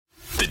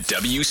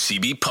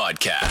WCB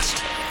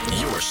Podcast,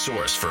 your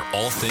source for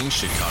all things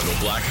Chicago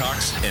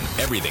Blackhawks and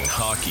everything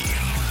hockey.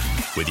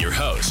 With your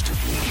host,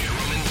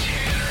 Jerome and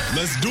Tanner.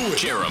 Let's do it.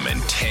 Jerome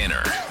and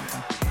Tanner.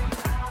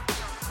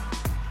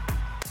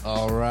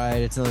 All right,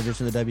 it's another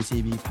edition of the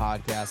WCB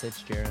Podcast.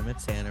 It's Jerome and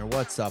Tanner.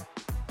 What's up,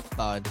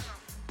 bud?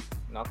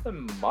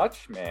 Nothing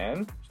much,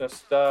 man.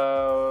 Just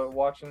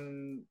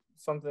watching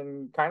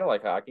something kind of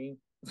like hockey.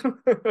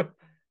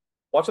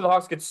 Watching the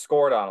Hawks get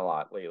scored on a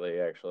lot lately,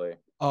 actually.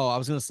 Oh, I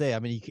was going to say, I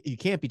mean, you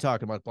can't be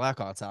talking about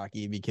Blackhawks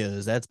hockey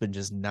because that's been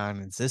just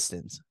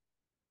non-existent.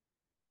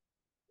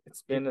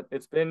 It's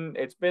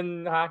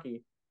been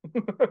hockey.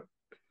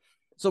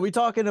 So we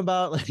talking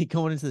about like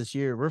going into this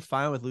year, we're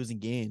fine with losing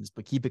games,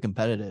 but keep it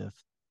competitive.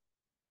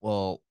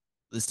 Well,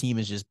 this team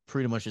is just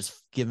pretty much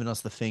just giving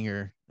us the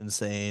finger and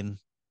saying,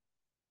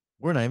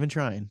 we're not even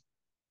trying.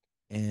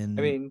 And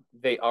I mean,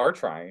 they are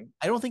trying.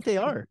 I don't think they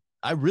are.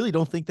 I really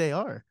don't think they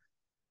are.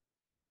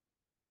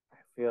 I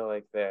feel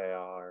like they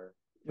are.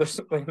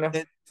 It's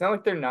not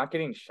like they're not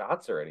getting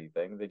shots or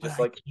anything. They just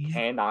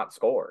cannot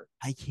score.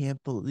 I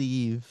can't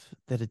believe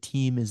that a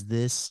team is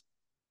this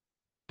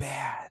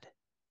bad.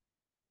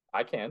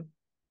 I can.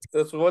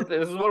 This is what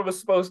it was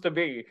supposed to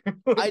be.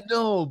 I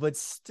know, but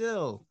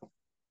still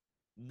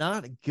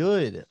not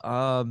good.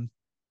 Yeah,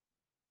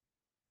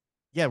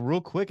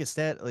 real quick, it's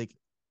that like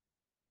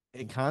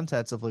in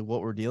context of like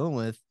what we're dealing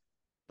with.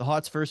 The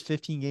Hawks' first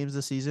 15 games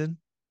this season,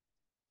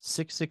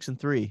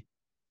 6-6-3.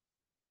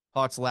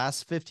 Hawks'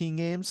 last 15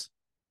 games,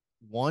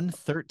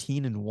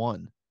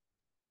 13-1.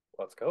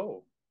 Let's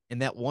go.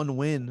 And that one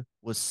win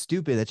was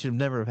stupid. That should have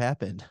never have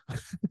happened.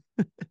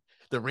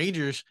 The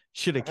Rangers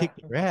should have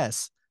kicked their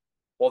ass.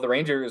 Well, the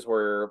Rangers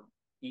were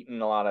eating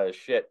a lot of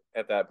shit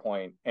at that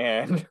point,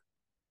 and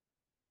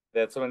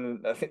that's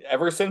when.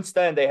 Ever since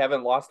then, they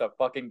haven't lost a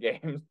fucking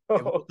game.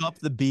 They woke up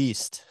the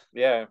beast.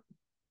 Yeah,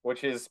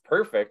 which is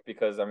perfect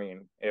because I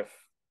mean, if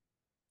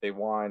they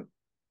want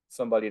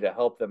somebody to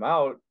help them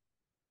out,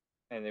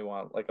 and they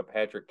want like a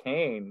Patrick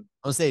Kane,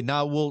 I'll say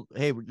now.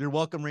 Hey, you're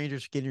welcome,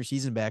 Rangers, for getting your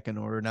season back in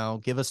order. Now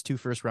give us 2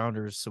 first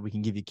rounders so we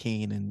can give you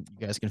Kane and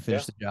you guys can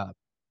finish the job.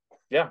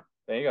 Yeah,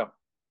 there you go.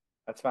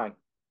 That's fine.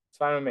 It's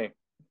fine with me.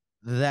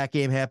 That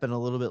game happened a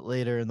little bit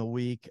later in the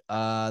week.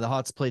 The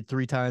Hawks played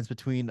 3 times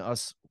between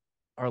us,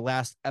 our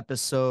last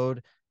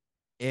episode,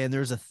 and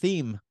there's a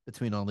theme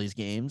between all these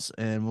games,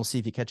 and we'll see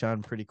if you catch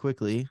on pretty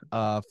quickly.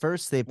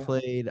 First, they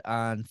played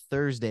on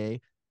Thursday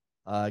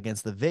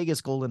against the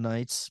Vegas Golden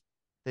Knights.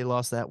 They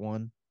lost that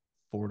one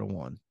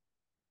 4-1.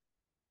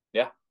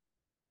 Yeah.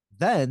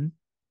 Then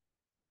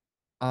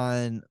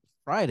on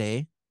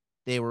Friday,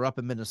 they were up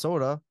in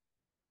Minnesota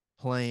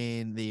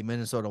playing the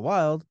Minnesota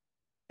Wild,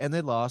 and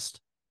they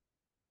lost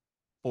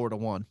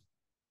 4-1.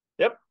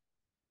 Yep.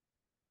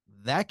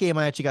 That game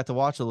I actually got to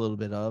watch a little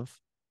bit of.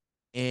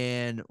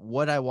 And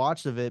what I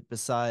watched of it,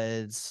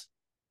 besides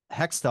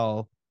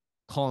Hextall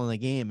calling the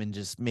game and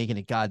just making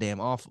it goddamn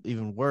awful,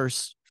 even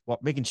worse,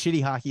 making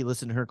shitty hockey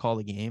listen to her call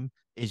the game,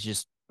 is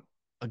just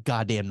a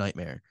goddamn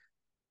nightmare.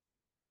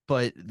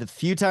 But the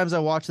few times I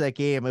watched that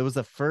game, it was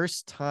the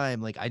first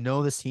time, like, I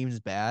know this team's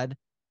bad,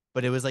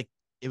 but it was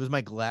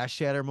my glass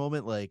shatter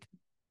moment. Like,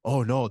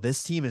 oh no,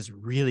 this team is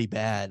really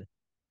bad.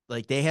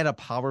 Like, they had a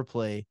power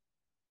play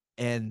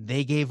and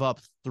they gave up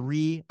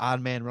 3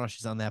 odd man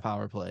rushes on that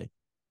power play.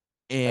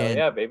 And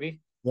yeah, baby.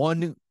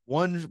 One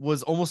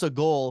was almost a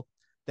goal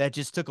that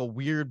just took a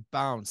weird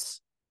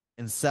bounce,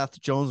 and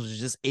Seth Jones was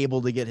just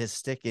able to get his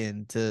stick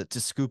in to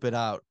scoop it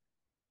out.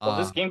 Well,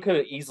 this game could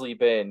have easily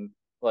been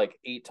like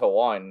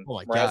 8-1. Oh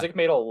my Mrazek God.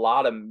 made a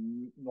lot of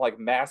like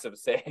massive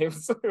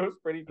saves. It was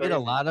pretty crazy. He had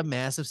a lot of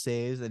massive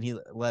saves, and he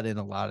let in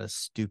a lot of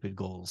stupid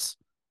goals.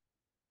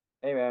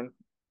 Hey, man,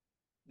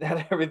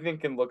 not everything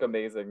can look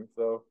amazing,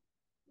 so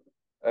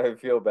I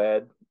feel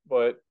bad.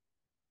 But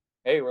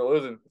hey, we're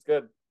losing. It's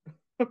good.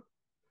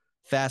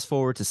 Fast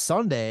forward to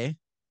Sunday,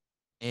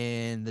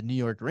 and the New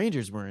York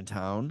Rangers were in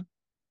town.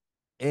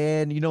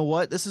 And you know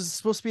what? This is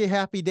supposed to be a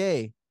happy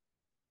day.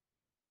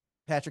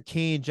 Patrick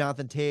Kane,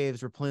 Jonathan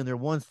Toews were playing their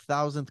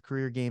 1,000th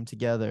career game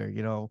together.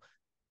 You know,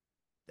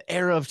 the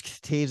era of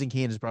Toews and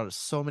Kane has brought us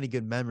so many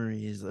good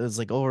memories. It was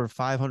like over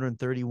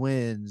 530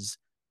 wins.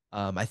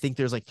 I think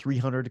there's like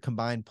 300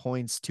 combined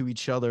points to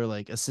each other,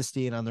 like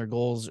assisting on their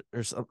goals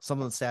or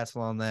some of the stats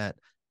on that.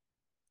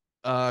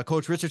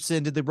 Coach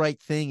Richardson did the right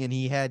thing, and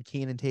he had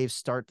Kane and Toews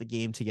start the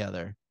game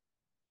together.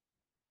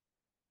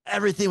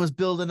 Everything was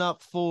building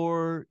up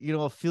for,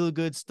 a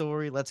feel-good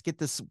story. Let's get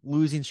this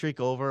losing streak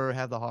over,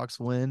 have the Hawks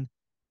win,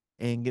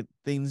 and get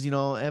things,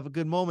 have a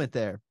good moment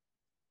there.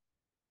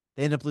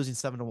 They end up losing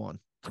 7-1.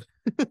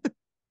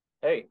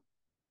 Hey,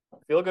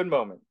 feel-good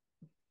moment.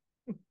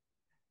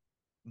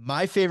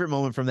 My favorite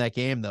moment from that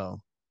game,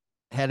 though,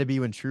 had to be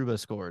when Trouba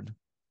scored.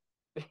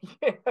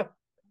 Yeah.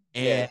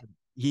 And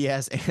he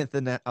asked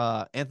Anthony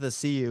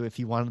if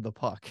he wanted the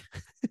puck.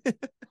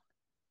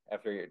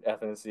 After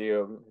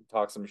Athanasiou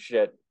talked some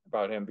shit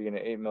about him being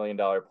an $8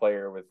 million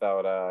player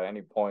without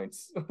any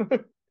points.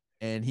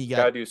 And he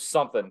got to do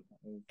something.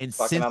 And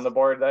fucking on the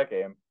board that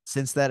game.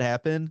 Since that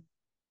happened,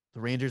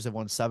 The Rangers have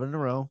won 7 in a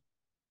row.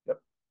 Yep.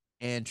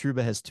 And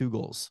Trouba has 2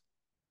 goals.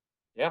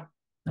 Yeah.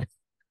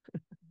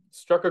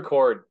 Struck a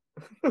chord.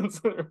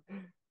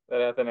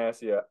 That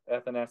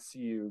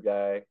FNSU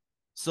guy.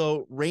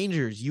 So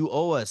Rangers, you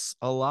owe us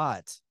a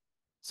lot.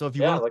 So if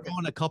you Yeah, want to like throw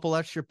in a couple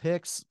extra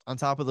picks on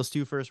top of those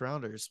 2 first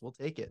rounders, we'll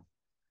take it.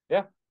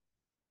 yeah.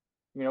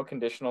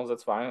 Conditionals,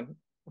 that's fine.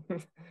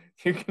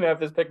 You can have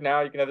this pick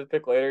now, you can have this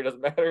pick later, it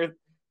doesn't matter.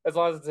 As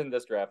long as it's in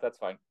this draft, that's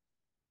fine.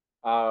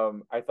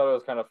 I thought it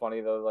was kind of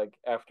funny though, like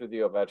after the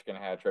Ovechkin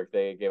hat trick,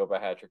 they gave up a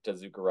hat trick to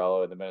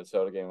Zuccarello in the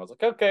Minnesota game. I was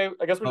like, okay,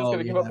 I guess we're just Oh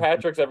gonna give up yeah.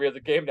 hat tricks every other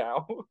game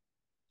now.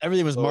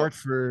 Everything was So marked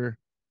for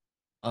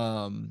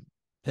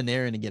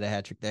Panarin to get a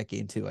hat trick that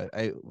game too.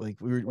 I like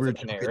we was were it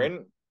joking.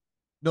 Panarin?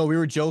 No, we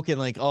were joking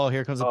like, oh,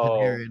 here comes a Oh,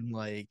 Panarin.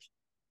 Like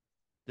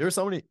there was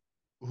somebody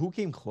who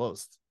came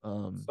close.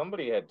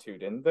 somebody had two,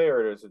 didn't they?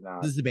 Or is it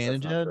not? This is That's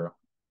not Zibanejad. true.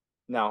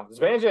 No,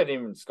 Zibanejad didn't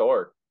even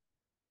score.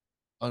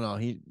 Oh no,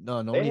 They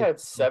nobody. had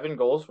 7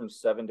 goals from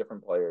 7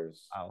 different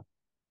players. Wow.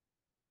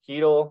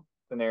 Hedel,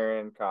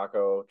 Panarin,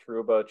 Kako,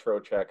 Truba,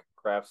 Trocheck,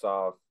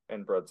 Kravtsov,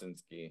 and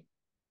Brodzinski. You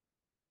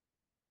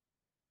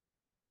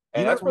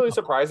And know, that's really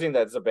surprising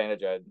that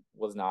Zibanejad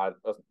was not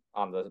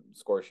on the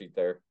score sheet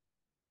there.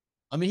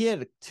 I mean, he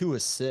had 2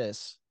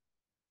 assists.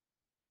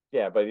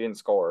 Yeah, but he didn't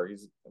score.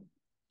 He's a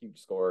huge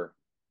scorer.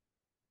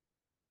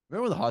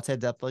 Remember when the Hawks had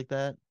depth like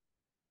that?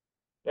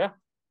 Yeah.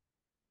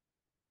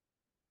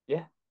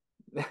 Yeah.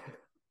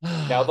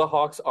 Now the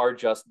Hawks are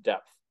just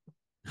depth.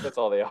 That's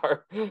all they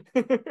are. And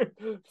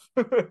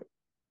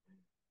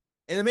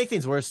to make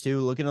things worse too,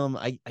 looking at them,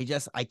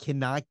 I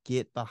cannot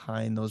get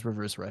behind those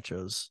reverse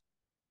retros.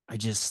 I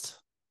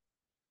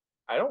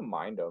don't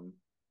mind them.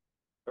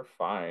 They're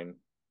fine.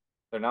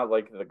 They're not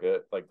like the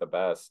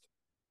best.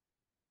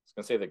 I was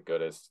gonna say the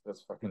goodest.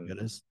 That's fucking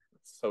goodness.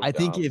 so I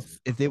think dumb.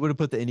 if they would have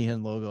put the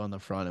Indian logo on the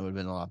front, it would have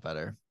been a lot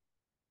better.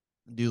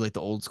 Do like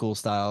the old school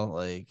style,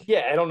 like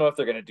Yeah, I don't know if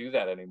they're gonna do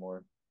that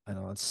anymore. I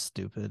know it's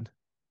stupid.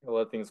 They'll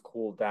let things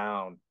cool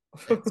down.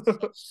 It's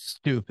so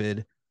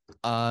stupid.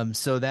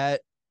 So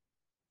that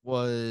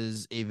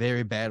was a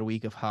very bad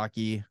week of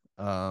hockey.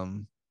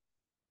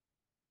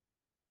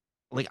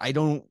 Like I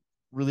don't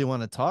really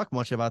want to talk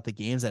much about the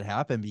games that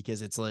happened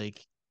because it's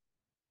like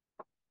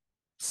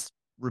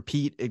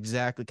repeat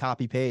exactly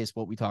copy paste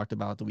what we talked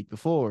about the week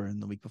before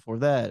and the week before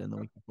that and the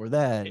week before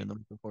that and the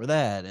week before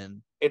that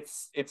and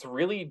It's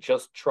really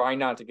just try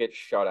not to get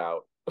shut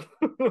out.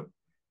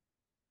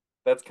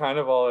 That's kind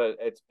of all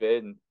it's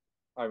been.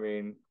 I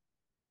mean,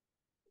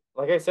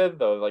 like I said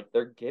though, like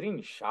they're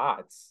getting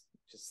shots,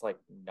 just like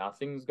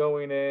nothing's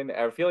going in.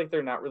 I feel like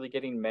they're not really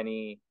getting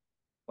many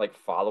like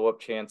follow-up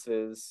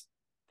chances.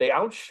 They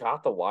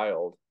outshot the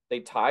Wild. They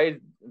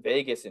tied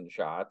Vegas in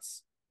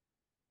shots.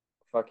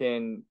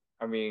 Fucking,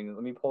 I mean,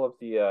 let me pull up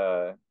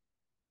the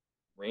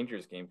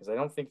Rangers game because I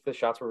don't think the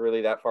shots were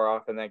really that far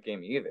off in that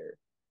game either.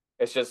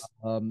 It's just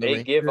the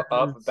they give up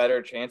Rangers.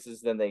 better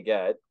chances than they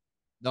get,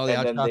 No, they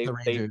and then outshot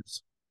the they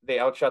Rangers. they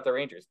outshot the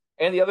Rangers.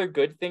 And the other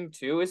good thing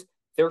too is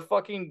they're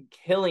fucking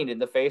killing in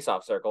the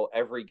faceoff circle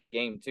every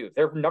game too.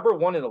 They're number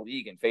 1 in the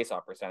league in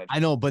faceoff percentage. I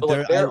know, but So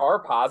like there are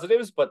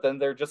positives, but then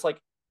they're just like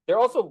they're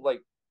also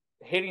like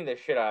hitting the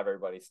shit out of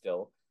everybody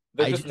still.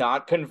 They're I just just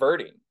not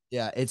converting.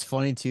 yeah, it's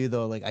funny too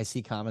though. Like I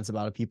see comments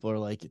about it. People are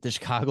like, the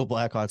Chicago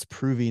Blackhawks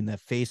proving that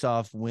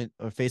face-off win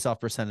or face-off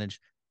percentage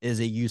is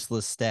a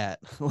useless stat.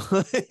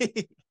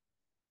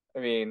 I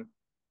mean,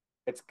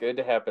 it's good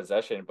to have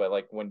possession, but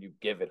like when you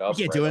give it You up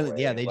can't right do anything.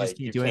 Yeah, away, they just like can't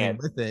you do anything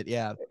can't. with it.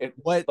 Yeah. It,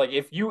 What? like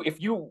if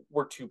you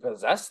were to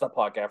possess the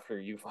puck after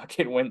you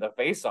fucking win the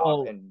faceoff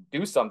Well, and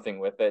do something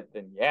with it,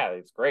 then yeah,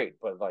 it's great.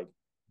 But like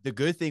the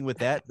good thing with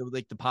that,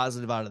 like the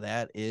positive out of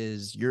that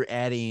is you're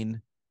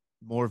adding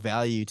more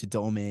value to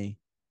Dome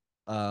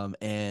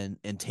and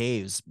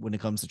Taves when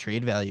it comes to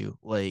trade value.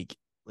 Like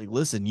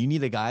listen, you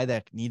need a guy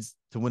that needs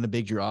to win a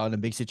big draw in a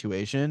big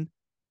situation.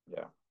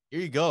 yeah,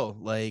 Here you go.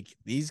 Like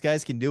these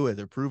guys can do it.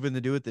 They're proven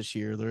to do it this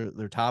year.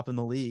 They're top in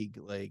the league.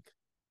 Like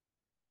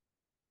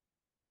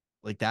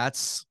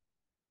that's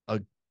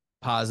a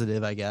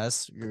positive, I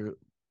guess. You're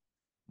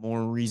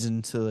more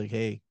reason to like,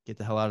 hey, get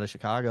the hell out of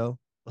Chicago.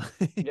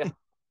 yeah.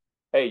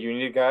 Hey, you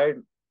need a guy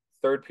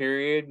third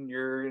period, and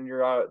you're in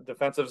your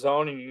defensive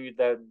zone, and you need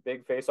that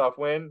big faceoff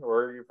win,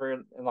 or if you're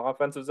in the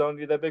offensive zone,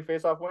 you need that big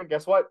faceoff win.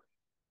 Guess what?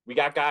 We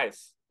got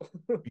guys.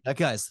 We got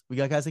guys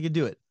that can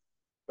do it.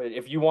 But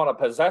if you want to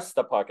possess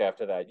the puck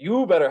after that,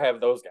 you better have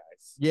those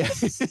guys. Yeah.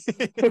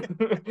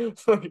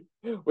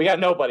 We got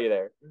nobody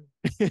there.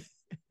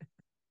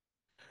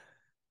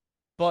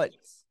 But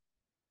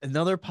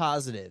another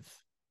positive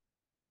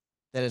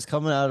that is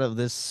coming out of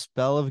this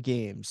spell of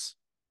games,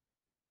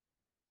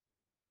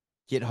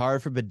 get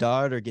hard for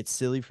Bedard or get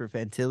silly for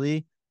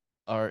Fantilli,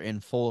 are in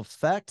full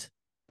effect.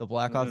 The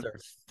Blackhawks are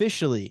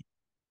officially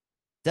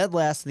dead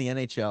last in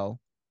the NHL.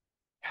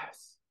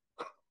 Yes.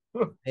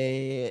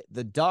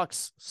 The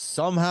Ducks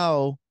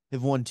somehow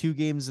have won 2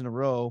 games in a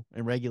row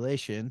in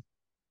regulation.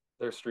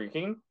 They're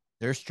streaking.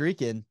 They're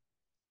streaking.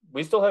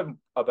 We still have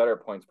a better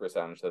points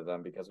percentage than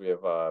them because we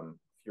have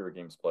fewer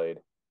games played.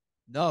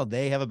 No,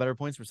 they have a better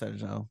points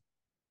percentage now.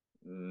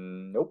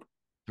 Nope.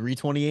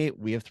 328.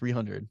 We have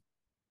 300.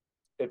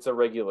 It's a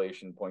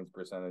regulation points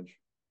percentage.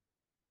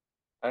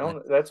 I That-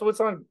 don't. That's what's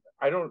on.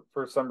 I don't.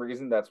 For some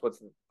reason, that's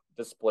what's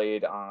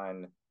displayed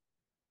on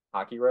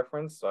Hockey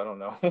Reference. So I don't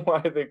know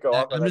why they go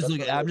off of I'm that. just That's looking.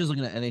 really I'm weird. just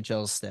looking at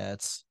NHL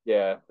stats.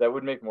 Yeah, that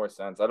would make more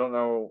sense. I don't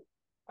know.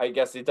 I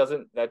guess it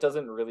doesn't. That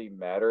doesn't really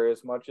matter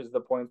as much as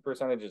the points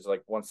percentage. It's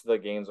like once the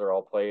games are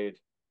all played,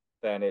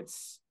 then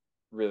it's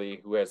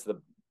really who has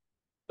the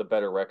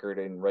better record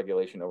in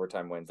regulation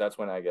overtime wins. That's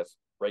when I guess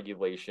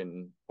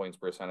regulation points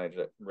percentage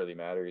really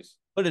matters.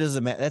 But it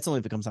doesn't matter. That's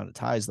only if it comes down to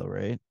ties, though,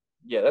 right?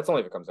 Yeah, that's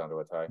only if it comes down to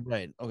a tie.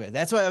 Right. Okay.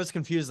 That's why I was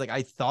confused. Like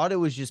I thought it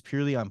was just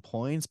purely on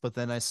points, but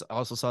then I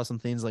also saw some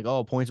things like,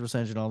 oh, points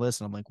percentage and all this,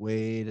 and I'm like,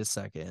 wait a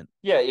second.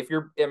 Yeah, if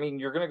you're, I mean,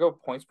 you're gonna go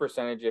points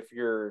percentage if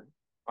you're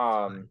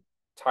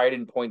tied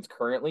in points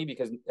currently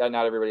because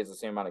not everybody has the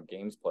same amount of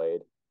games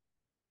played.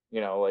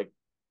 Like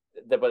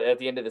but at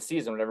the end of the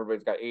season when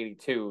everybody's got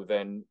 82,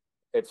 then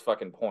it's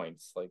fucking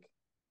points. Like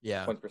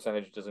Yeah. points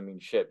percentage doesn't mean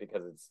shit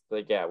because it's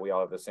like yeah, we all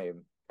have the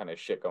same kind of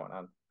shit going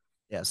on.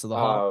 Yeah. So the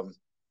Hawks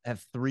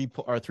have 3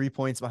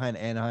 points behind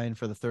Anaheim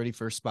for the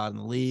 31st spot in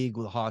the league.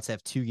 The Hawks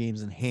have 2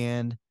 games in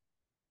hand.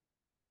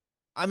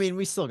 I mean,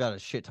 we still got a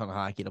shit ton of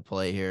hockey to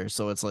play here,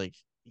 so it's like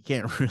you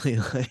can't really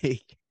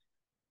like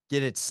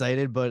get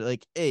excited, but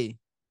like, hey,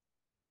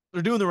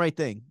 they're doing the right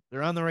thing.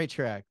 They're on the right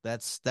track.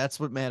 That's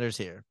what matters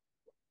here.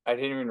 I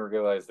didn't even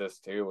realize this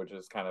too, which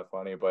is kind of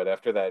funny. But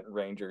after that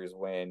Rangers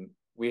win,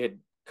 we had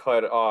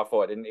cut off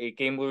an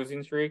 8-game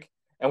losing streak,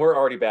 and we're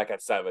already back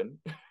at 7.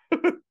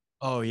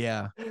 Oh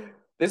yeah.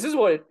 This is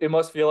what it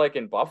must feel like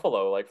in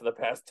Buffalo, like for the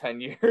past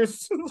 10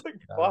 years. It's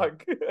like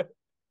fuck.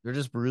 They're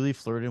just really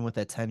flirting with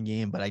that 10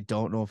 game, but I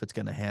don't know if it's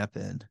gonna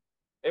happen.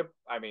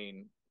 I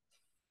mean,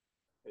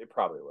 it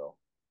probably will.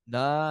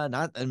 Nah,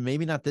 not and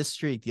maybe not this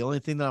streak. The only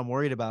thing that I'm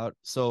worried about,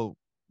 so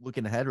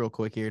looking ahead real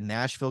quick here,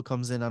 Nashville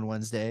comes in on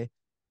Wednesday,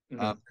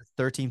 Mm-hmm.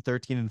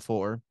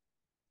 13-13-4.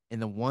 And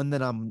the one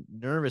that I'm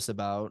nervous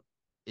about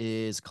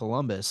is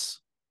Columbus.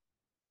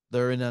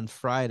 They're in on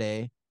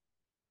Friday.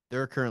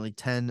 They're currently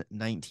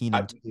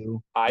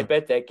 10-19-2. I And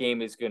bet that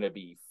game is going to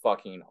be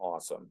fucking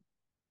awesome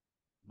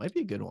might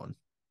be a good one.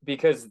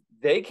 because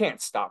they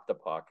can't stop the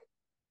puck.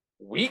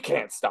 We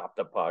can't stop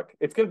the puck.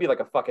 It's going to be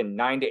like a fucking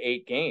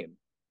 9-8 game.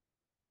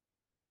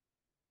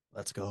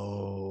 Let's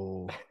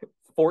go.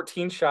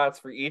 14 shots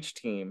for each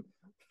team.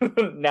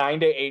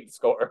 9-8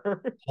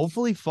 score.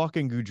 Hopefully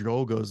fucking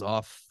Goudreau goes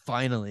off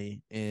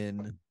finally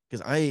in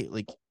because I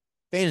like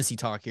fantasy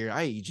talk here.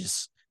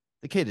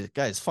 The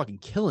guy is fucking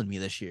killing me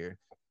this year.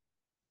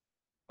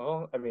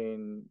 Well, I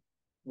mean,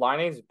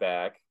 Liney's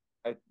back.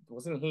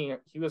 Wasn't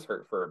he was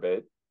hurt for a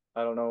bit.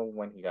 I don't know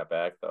when he got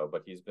back though,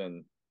 but he's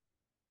been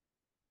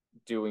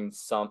doing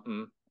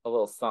a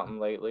little something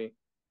lately.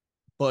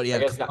 But I yeah,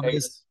 guess not.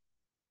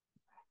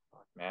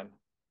 Fuck, man.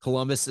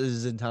 Columbus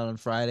is in town on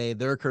Friday.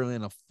 They're currently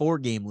in a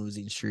 4-game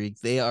losing streak.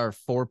 They are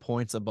 4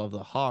 points above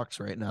the Hawks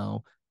right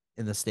now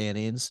in the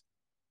standings.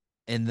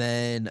 And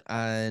then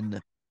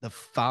on the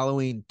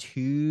following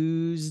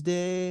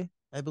Tuesday,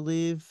 I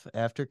believe,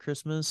 after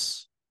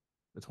Christmas,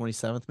 the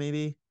 27th,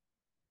 maybe.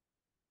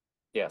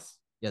 Yes.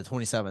 Yeah, the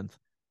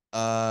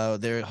 27th.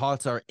 Their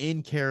Hawks are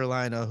in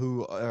Carolina,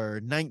 who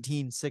are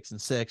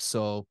 19-6-6.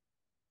 So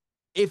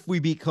if we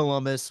beat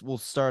Columbus, we'll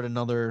start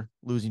another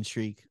losing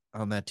streak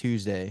on that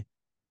Tuesday.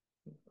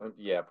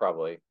 Yeah,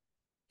 probably.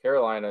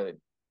 Carolina.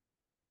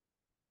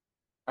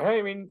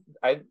 I mean,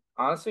 I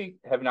honestly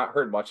have not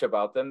heard much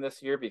about them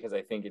this year because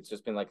I think it's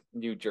just been like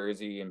New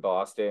Jersey and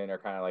Boston are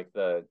kind of like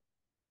the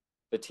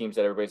teams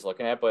that everybody's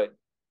looking at. But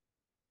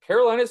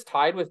Carolina's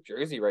tied with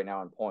Jersey right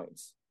now in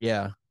points,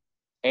 Yeah.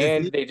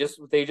 and they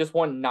just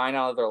won 9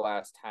 out of their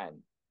last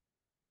 10.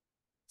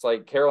 It's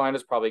like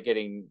Carolina's probably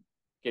getting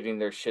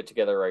their shit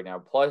together right now.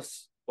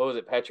 Plus, what was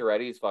it?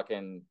 Pacioretty's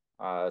fucking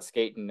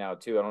skating now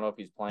too. I don't know if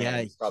he's playing.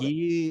 Yeah, He's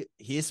probably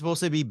he's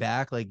supposed to be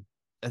back like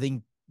I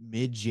think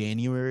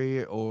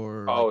mid-January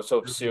or like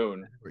so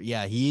soon.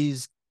 yeah,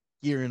 he's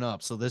gearing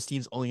up. So this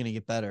team's only gonna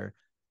get better.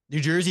 New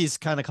Jersey's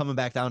kind of coming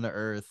back down to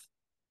earth.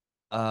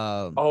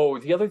 Oh,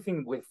 the other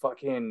thing with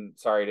fucking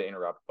sorry to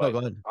interrupt, No, but go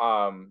ahead.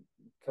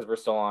 because we're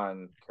still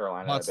on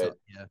Carolina Hot a stuff.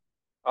 bit.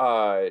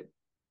 Yeah.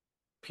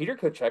 Peter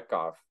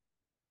Kochetkov,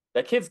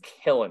 that kid's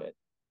killing it,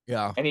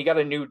 Yeah. and he got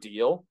a new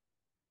deal.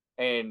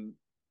 And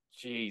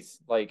geez,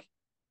 like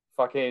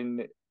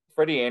fucking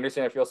Freddie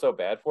Anderson, I feel so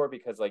bad for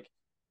because like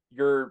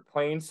you're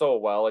playing so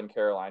well in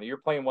Carolina, you're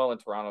playing well in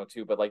Toronto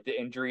too, but like the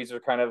injuries are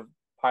kind of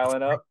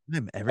piling up,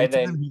 Every and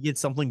time then he gets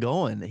something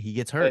going, he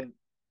gets hurt.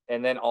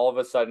 and then all of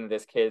a sudden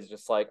this kid's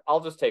just like, I'll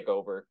just take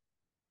over.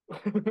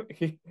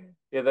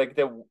 Yeah, like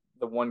the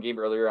one game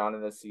earlier on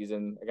in the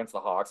season against the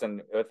Hawks,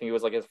 and I think it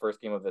was like his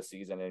first game of the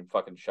season, and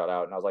fucking shut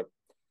out. And I was like,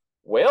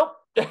 well,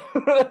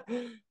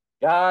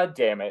 god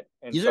damn it.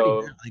 And He's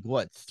already so had like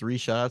what 3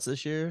 shots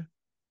this year?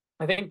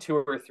 I think 2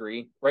 or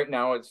 3 right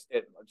now. It's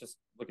just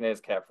looking at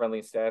his cap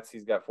friendly stats.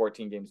 He's got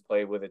 14 games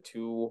played with a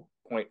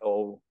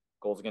 2.0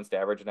 goals against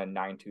average and a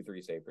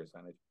 9.23 save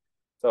percentage.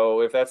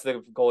 So if that's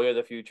the goalie of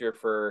the future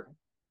for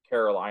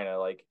Carolina,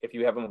 like if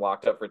you have him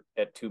locked up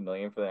at 2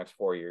 million for the next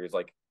 4 years,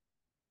 like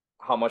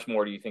how much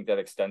more do you think that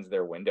extends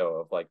their window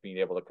of like being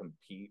able to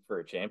compete for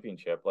a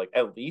championship? Like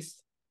at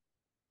least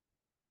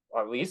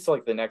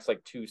like the next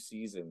like 2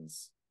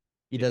 seasons,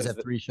 He does because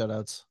have 3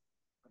 shutouts.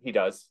 he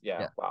does.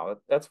 Yeah. Yeah. Wow.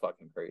 That's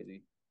fucking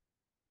crazy.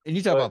 And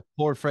you talk But about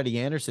poor Freddie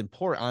Anderson,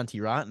 poor Antti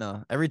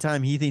Ratna. Every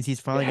time he thinks he's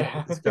finally going to yeah.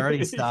 get the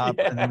starting stop,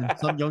 and then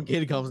some Yeah. young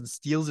kid comes and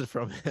steals it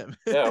from him.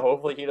 Yeah.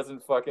 Hopefully he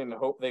doesn't fucking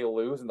hope they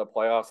lose in the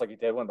playoffs like he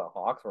did when the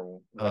Hawks were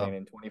winning Oh,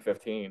 in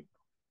 2015.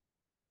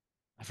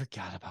 I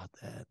forgot about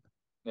that.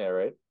 Yeah.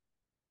 Right.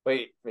 But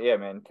yeah,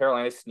 man,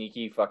 Carolina's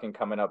sneaky fucking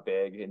coming up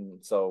big.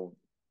 And so,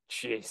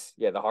 jeez.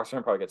 Yeah, the Hawks are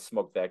going to probably get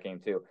smoked that game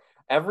too.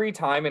 Every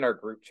time in our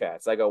group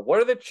chats, I go, what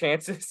are the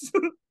chances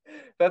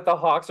that the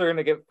Hawks are going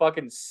to get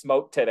fucking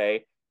smoked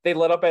today? They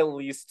let up at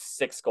least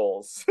 6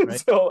 goals. Right?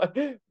 So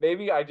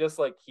maybe I just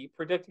like keep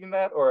predicting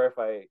that, or if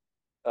I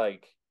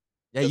like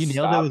Yeah, you just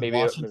nailed it stop, with maybe,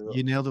 Washington.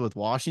 You nailed it with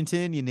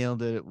Washington. You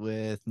nailed it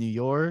with New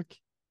York.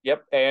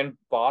 yep, and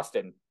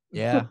Boston.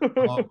 Yeah. Oh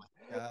my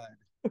God.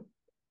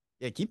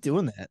 Yeah, keep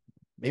doing that.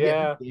 Maybe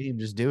every Yeah. game,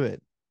 just do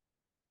it.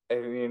 I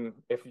mean,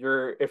 if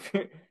you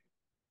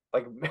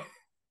like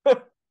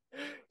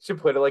should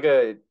put like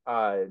a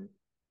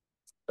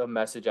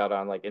message out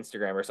on like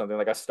Instagram or something,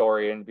 like a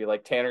story, and be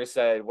like, Tanner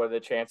said, what are the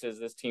chances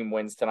this team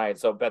wins tonight?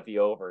 So bet the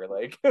over.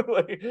 Like,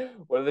 like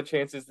what are the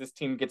chances this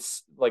team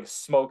gets like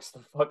smokes the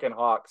fucking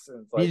Hawks?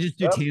 And it's You like, just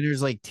do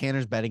yep,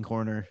 Tanner's betting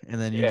corner,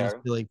 and then you just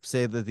yeah, like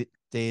say that the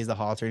days the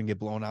Hawks are gonna get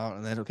blown out,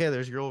 and then okay,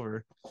 there's your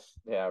over.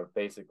 yeah,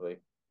 basically.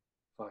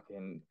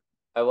 Fucking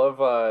I love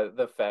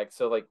the fact,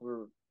 so like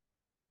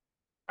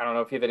I don't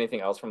know if you have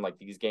anything else from like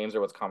these games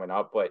or what's coming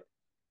up, but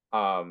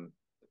um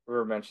we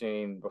were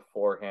mentioning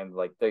beforehand,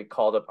 like they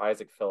called up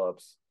Isaac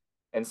Phillips.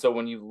 And so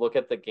when you look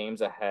at the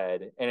games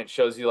ahead and it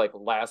shows you like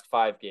last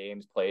 5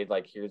 games played,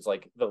 like here's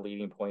like the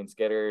leading points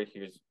getter,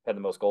 here's had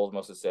the most goals,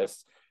 most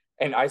assists.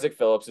 And Isaac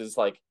Phillips is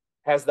like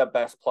has the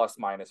best plus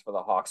minus for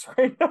the Hawks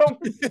right now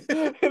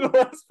in the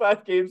last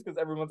 5 games because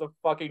everyone's a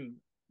fucking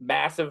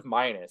massive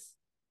minus.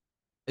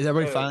 Is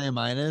everybody And finally a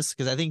minus?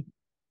 Because I think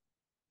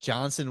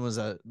Johnson was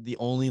the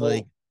only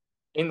like well,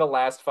 in the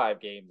last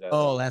 5 games at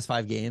oh least. last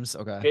 5 games.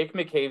 Okay. Jake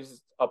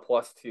McCabe's a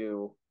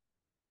 +2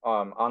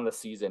 on the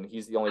season.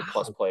 He's the only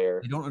plus Wow. I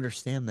player. don't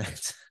understand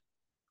that.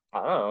 I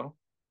don't know. Tyler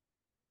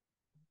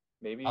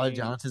Maybe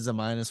Johnson's a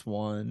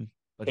 -1,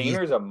 but he's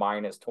Painter's a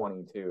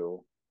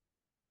 -22.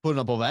 putting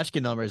up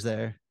Ovechkin numbers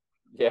there.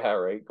 Yeah,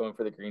 right. Going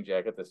for the green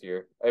jacket this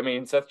year. I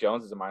mean, Seth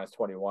Jones is a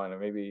 -21,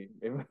 and maybe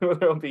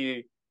they'll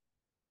be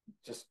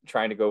just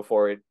trying to go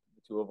for it,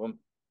 the two of them.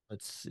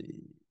 Let's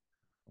see.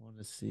 I want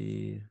to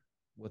see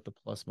what the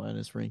plus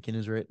minus ranking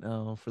is right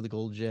now for the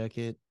gold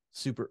jacket.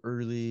 Super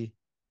early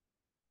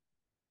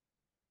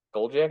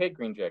Gold jacket,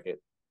 green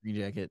jacket. green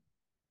jacket.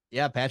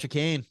 Yeah, Patrick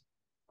Kane.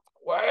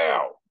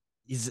 Wow.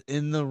 He's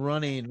in the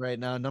running right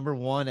now. Number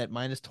one at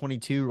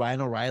 -22.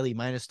 Ryan O'Reilly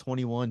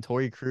 -21.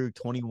 Torrey Krug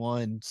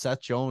 21.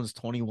 Seth Jones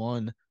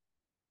 21.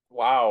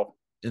 Wow.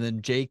 And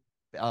then Jake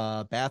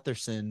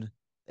Batherson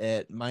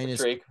at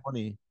Drake.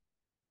 -20.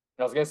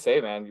 I was gonna say,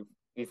 man,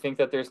 you think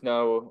that there's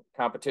no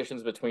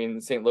competitions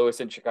between St. Louis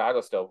and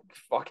Chicago still?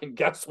 Fucking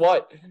guess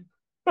what?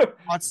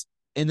 Hawks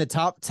in the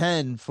top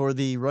 10 for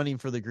the running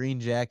for the green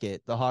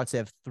jacket. The Hawks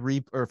have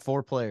 3 or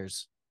 4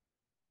 players.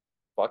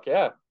 Fuck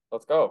yeah.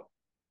 Let's go.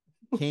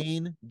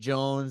 Kane,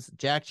 Jones,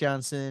 Jack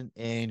Johnson,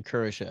 and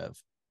Kurashev.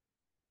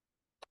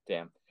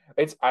 Damn.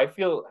 I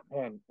feel,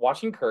 man,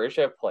 watching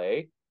Kurashev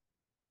play,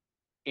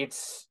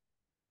 it's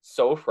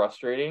so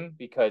frustrating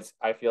because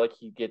I feel like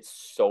he gets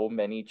so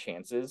many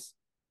chances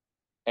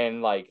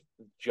and like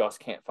just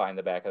can't find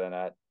the back of the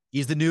net.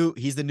 He's the new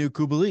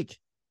Kubalik.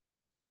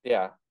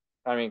 Yeah.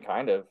 I mean,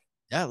 kind of.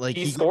 Yeah, like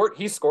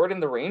He scored in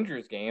the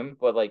Rangers game,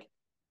 but like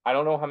I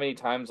don't know how many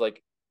times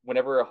like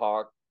whenever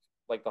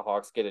the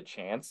Hawks get a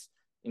chance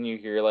and you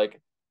hear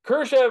like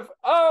Kurashev,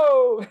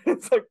 oh,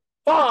 it's like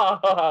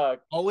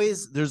fuck.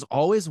 there's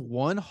always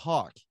one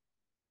Hawk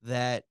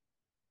that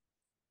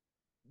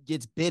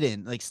gets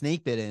bitten, like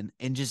snake bitten,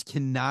 and just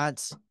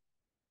cannot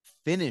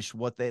finish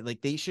what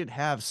they should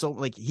have. So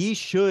like he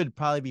should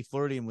probably be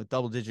flirting with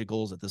double-digit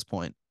goals at this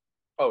point.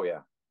 Oh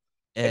yeah.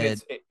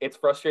 And And it's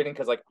frustrating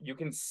because like you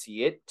can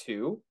see it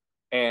too.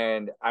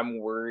 And I'm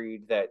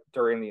worried that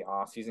during the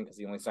off season, because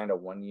he only signed a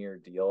 1 year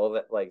deal,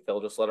 that like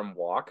they'll just let him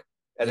walk,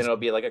 and then it's it'll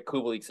be like a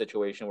Kubalik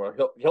situation where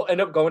he'll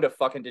end up going to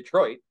fucking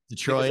Detroit because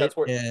Detroit that's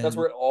and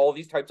where all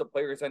these types of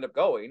players end up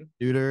going,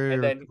 and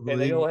Duder, then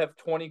he'll have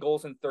 20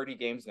 goals in 30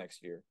 games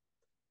next year.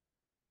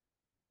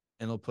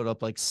 and he'll put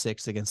up like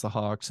 6 against the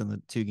Hawks in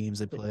the 2 games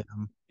they played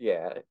them.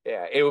 Yeah,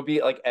 yeah, it would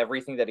be like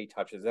everything that he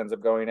touches ends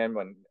up going in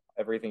when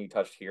everything he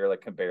touched here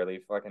like can barely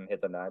fucking hit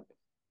the net.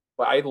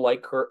 But I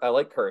like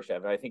Kurashev,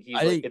 and I think he's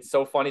like I it's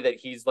so funny that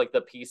he's like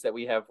the piece that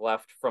we have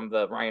left from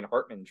the Ryan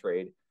Hartman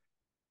trade,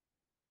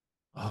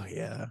 Oh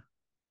yeah.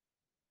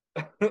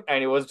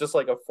 and it was just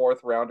like a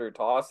fourth rounder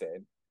toss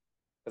in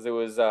because it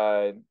was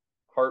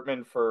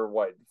Hartman for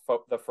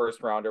the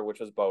first rounder, which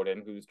was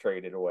Bowden, who's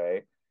traded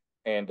away,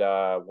 and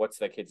what's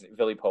that kid's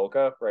Billy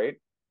Polka, right?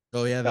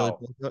 Oh yeah, Valley. No,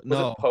 was it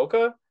No.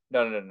 Polka?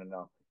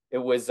 No. It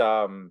was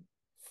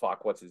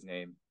fuck, what's his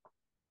name?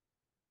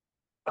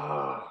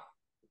 Ah,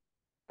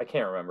 I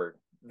can't remember.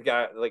 The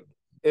guy, like,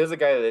 it was a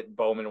guy that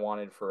Bowman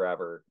wanted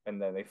forever, and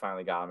then they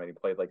finally got him, and he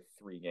played like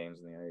 3 games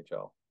in the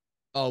NHL.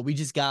 Oh, we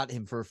just got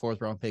him for a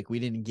 4th round pick. We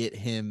didn't get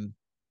him.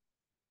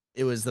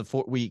 It was the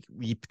we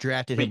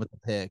drafted him We with the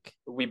pick.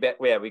 we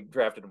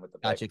drafted him with the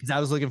pick. Gotcha. Because I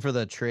was looking for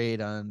the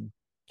trade on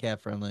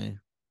Cap Friendly.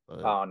 But,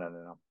 Oh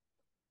no.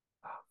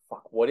 Oh,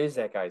 fuck, what is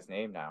that guy's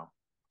name now?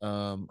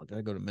 I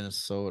gotta go to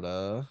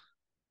Minnesota.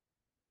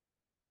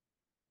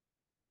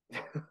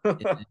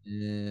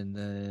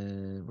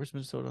 And where's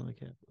Minnesota on the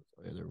cap?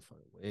 Oh, yeah, they're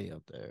way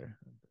up there.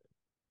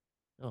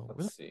 Oh, really?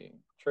 Let's see.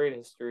 Trade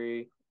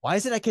history. Why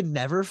is it I can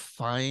never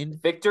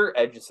find? Victor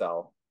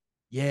Edgesell.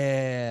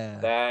 Yeah.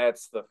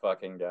 That's the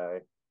fucking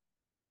guy.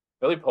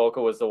 Billy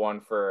Polka was the one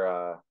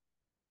for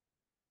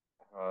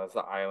it's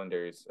the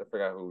Islanders. I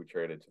forgot who we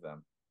traded to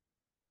them.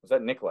 Was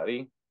that Nick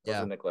Leddy? That was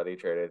Yeah. a Nick Leddy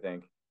trade, I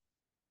think.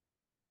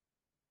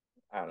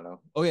 I don't know.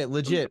 Oh yeah,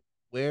 legit.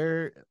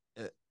 Where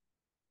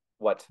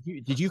What?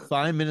 did you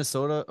find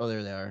Minnesota? Oh,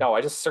 there they are. No,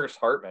 I just searched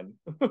Hartman.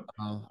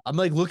 I'm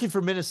like looking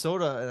for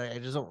Minnesota and I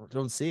just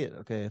don't see it.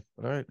 Okay.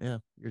 But all right, yeah.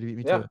 You're gonna beat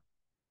me to Yeah. it.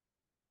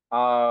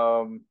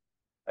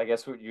 I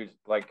guess what you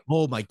like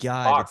Oh my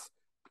god. Hawks.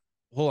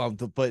 Hold on,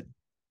 but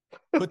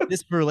put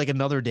this for like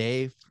another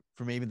day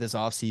for maybe this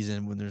off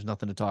season when there's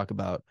nothing to talk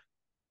about.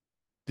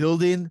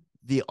 Building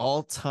the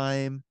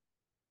all-time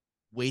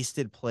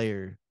wasted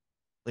player,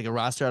 like a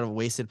roster out of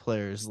wasted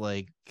players,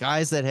 like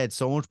guys that had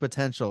so much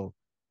potential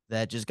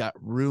that just got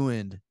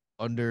ruined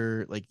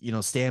under like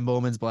Stan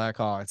Bowman's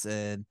Blackhawks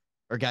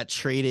or got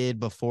traded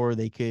before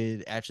they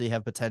could actually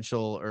have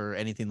potential or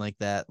anything like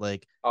that.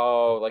 Like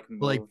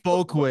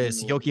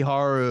Boquist,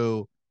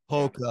 Yokiharu,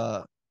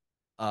 Polka.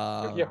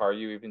 Are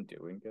you even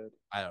doing good?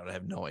 I don't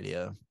have no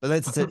idea, but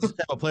that's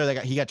a player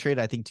that he got traded,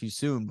 I think, too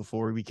soon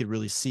before we could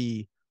really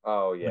see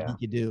what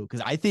he could do.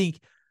 Because I think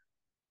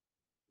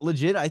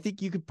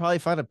you could probably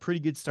find a pretty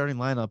good starting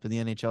lineup in the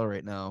NHL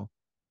right now.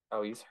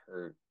 Oh, he's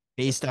hurt.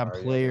 Based on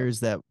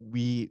players that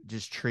we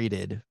just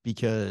traded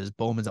because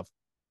Bowman's a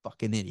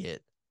fucking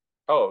idiot.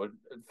 Oh,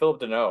 Philip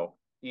Deneau,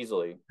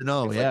 easily.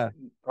 No, yeah. Like,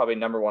 probably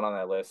number 1 on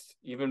that list.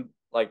 Even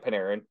like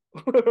Panarin.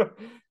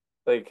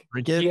 Like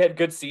Rinkett? He had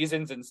good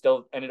seasons and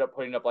still ended up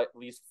putting up like at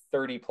least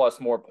 30 plus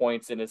more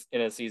points in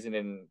a season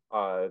in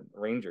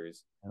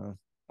Rangers.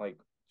 Like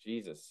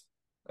Jesus.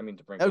 I mean,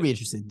 DeBrincat. That would be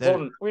interesting.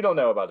 We don't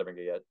know about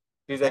DeBrincat yet.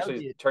 He's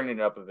actually turning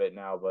it up a bit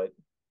now, but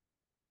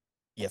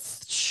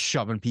yes,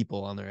 shoving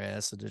people on their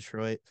ass in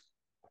Detroit.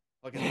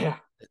 Yeah.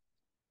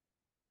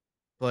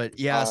 But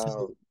yeah,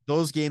 so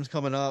those games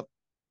coming up.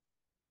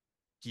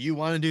 Do you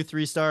want to do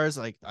 3 stars?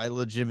 Like, I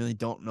legitimately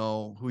don't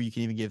know who you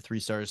can even give 3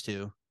 stars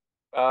to.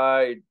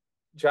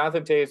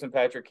 Jonathan Toews and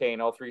Patrick Kane,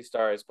 all 3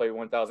 stars, play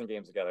 1,000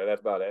 games together. That's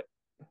about it.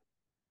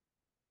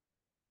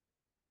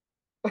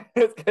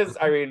 Because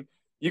I mean,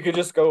 you could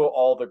just go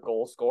all the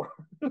goal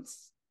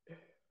scorers.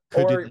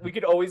 Or we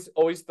could always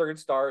 3rd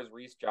star is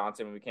Reese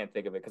Johnson. We can't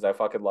think of it because I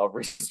fucking love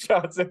Reese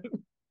Johnson.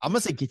 I'm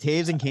gonna say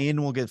Toews and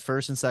Kane will get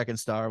 1st and 2nd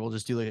star. We'll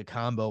just do like a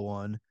combo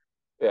one.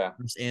 Yeah.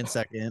 1st and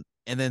 2nd.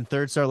 And then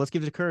 3rd star, let's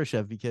give it to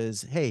Kurashev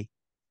because hey,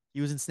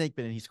 he was in Snakebin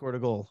and he scored a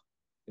goal.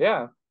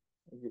 Yeah.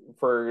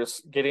 For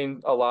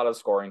getting a lot of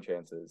scoring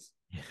chances.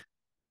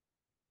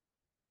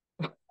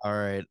 All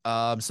right.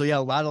 So yeah,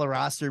 a lot of the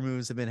roster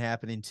moves have been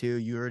happening too.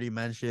 You already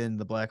mentioned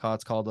the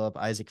Blackhawks called up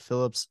Isaac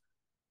Phillips,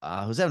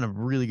 who's having a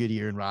really good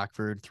year in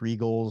Rockford. 3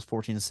 goals,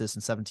 14 assists,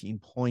 and 17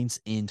 points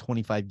in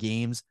 25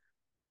 games.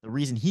 The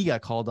reason he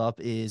got called up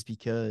is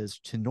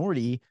because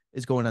Tenorti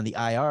is going on the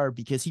IR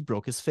because he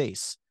broke his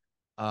face.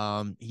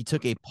 He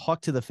took a puck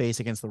to the face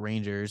against the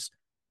Rangers.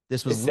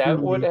 Is that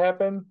what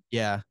happened?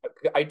 Yeah.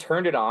 I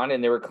turned it on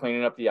and they were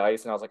cleaning up the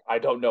ice and I was like, I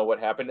don't know what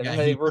happened. And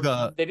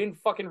then they didn't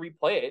fucking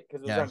replay it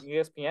because it was on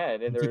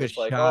ESPN and they were just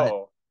like,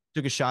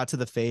 took a shot to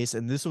the face.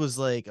 And this was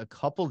like a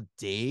couple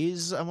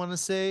days, I want to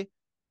say,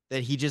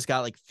 that he just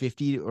got like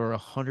 50 or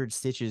 100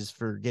 stitches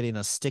for getting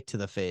a stick to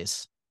the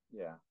face.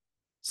 Yeah.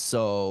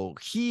 So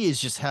he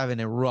is just having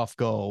a rough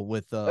go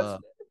with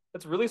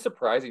That's really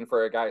surprising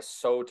for a guy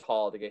so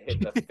tall to get hit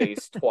in the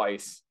face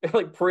twice,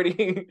 like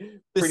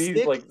pretty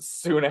stick, like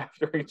soon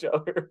after each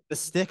other. The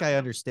stick, I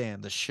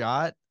understand. The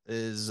shot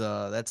is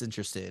that's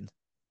interesting.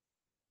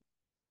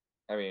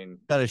 I mean,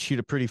 gotta shoot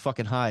a pretty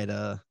fucking high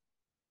to.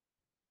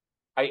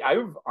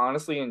 I've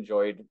honestly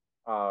enjoyed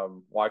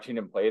watching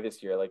him play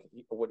this year. Like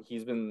what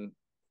he's been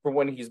for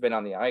when he's been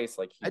on the ice,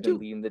 like he's been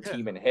leading the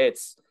team in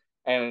hits,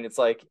 and it's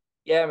like.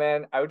 Yeah,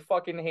 man, I would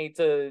fucking hate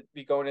to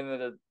be going into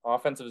the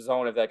offensive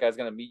zone if that guy's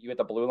going to meet you at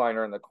the blue line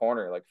or in the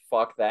corner. Like,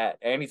 fuck that.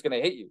 And he's going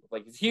to hit you.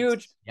 Like, he's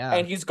huge,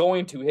 and he's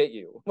going to hit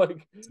you.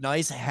 Like, it's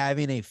nice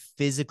having a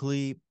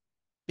physically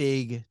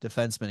big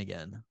defenseman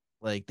again.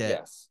 Like that.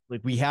 Yes.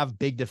 Like, we have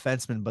big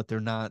defensemen, but they're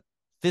not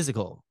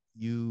physical.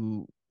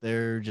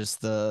 They're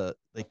just the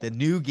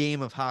new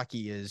game of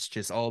hockey is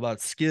just all about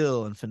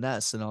skill and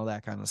finesse and all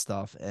that kind of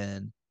stuff.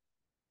 And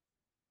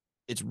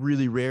it's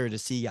really rare to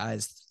see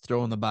guys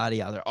throwing the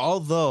body out there.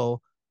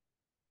 Although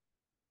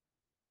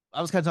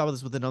I was kind of talking about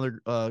this with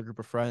another group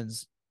of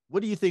friends.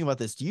 What do you think about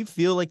this? Do you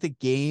feel like the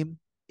game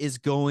is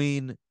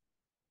kind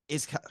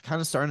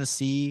of starting to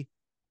see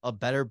a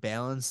better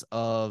balance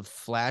of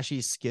flashy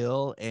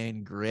skill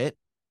and grit?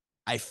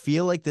 I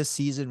feel like this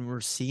season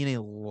we're seeing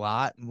a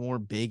lot more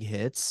big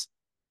hits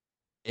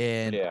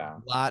and a Yeah.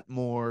 lot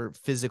more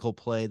physical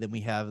play than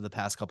we have in the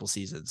past couple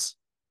seasons.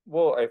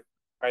 Well,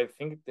 I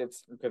think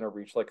it's gonna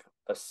reach like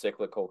a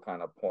cyclical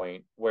kind of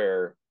point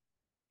where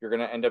you're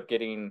gonna end up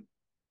getting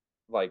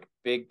like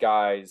big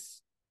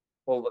guys.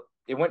 Well,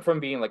 it went from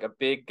being like a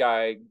big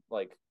guy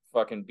like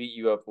fucking beat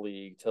you up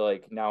league to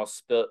like now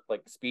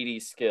like speedy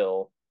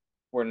skill,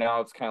 where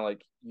now it's kind of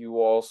like you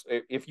also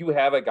if you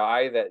have a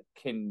guy that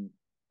can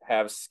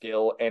have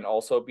skill and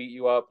also beat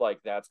you up, like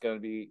that's gonna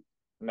be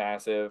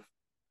massive.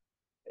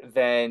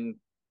 Then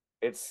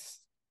it's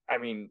I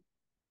mean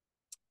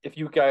if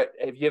you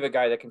have a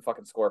guy that can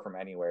fucking score from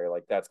anywhere,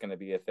 like that's going to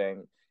be a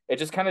thing. It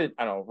just kind of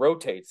I don't know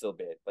rotates a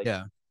bit. Like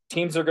Yeah.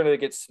 teams are going to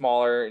get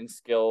smaller and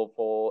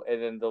skillful,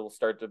 and then they'll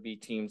start to be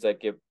teams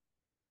that get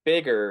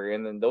bigger,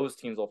 and then those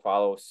teams will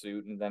follow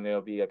suit, and then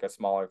it'll be like a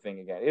smaller thing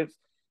again.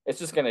 It's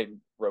just going to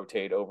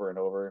rotate over and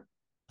over.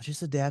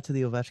 Just adapt to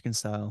the Ovechkin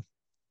style.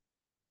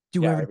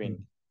 Do Yeah, I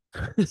mean,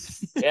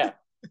 everything. yeah,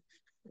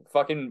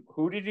 fucking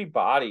who did he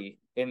body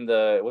in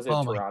the was it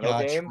Oh my Toronto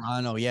god, game?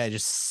 Toronto. Yeah,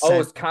 just Oh, it sent.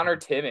 was Connor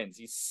Timmins.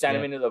 He sent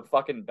him Yeah. into the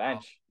fucking Oh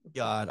bench.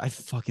 god, I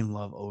fucking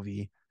love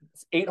Ovi.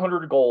 It's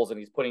 800 goals and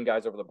he's putting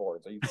guys over the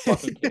boards. Are you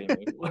fucking kidding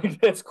me? Like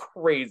that's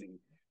crazy.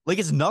 Like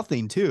it's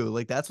nothing too.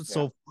 Like that's what's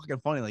Yeah. so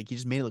fucking funny. Like he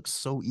just made it look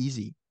so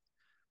easy.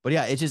 But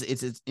yeah,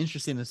 it's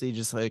interesting to see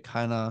just like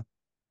kind of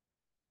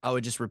how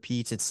it just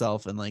repeats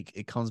itself and like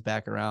it comes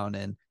back around.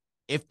 And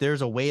if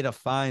there's a way to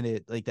find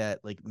it like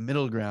that, like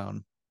middle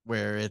ground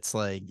where it's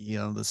like,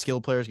 the skill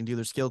players can do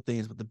their skill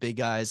things, but the big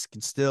guys can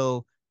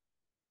still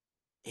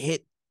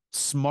hit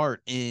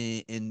smart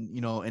and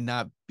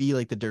not be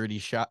like the dirty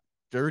shit.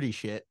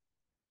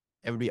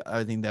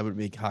 I think that would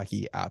make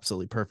hockey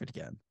absolutely perfect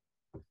again.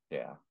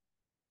 Yeah.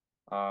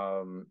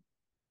 Um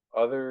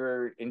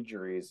other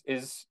injuries.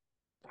 Is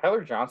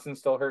Tyler Johnson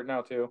still hurt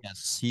now too?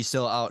 Yes, he's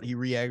still out. He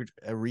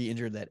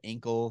re-injured that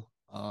ankle.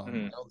 I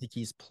Mm-hmm. don't think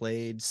he's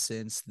played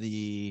since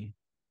the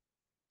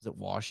is it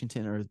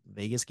Washington or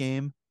Vegas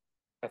game.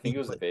 I He think it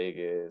was played,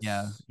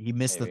 yeah, Vegas, he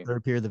missed the maybe.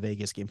 third period of the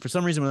Vegas game. For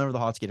some reason, whenever the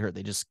Hawks get hurt,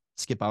 they just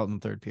skip out in the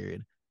third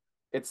period.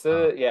 It's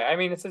Uh, yeah, I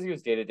mean it says he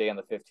was day to day on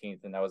the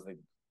 15th and that was the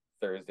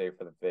Thursday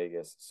for the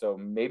Vegas. So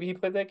maybe he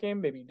played that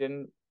game, maybe he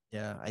didn't.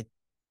 yeah,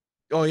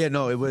 oh yeah,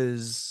 no, it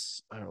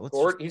was let's just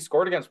Scored he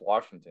scored against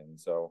Washington,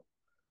 so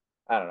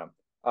I don't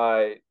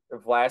know.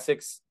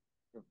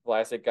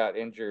 Vlasic got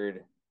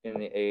injured in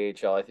the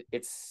AHL.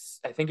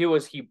 I think it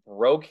was he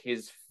broke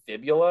his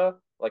fibula,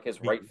 like his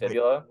right right.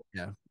 fibula.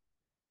 Yeah,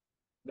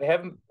 They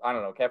haven't. I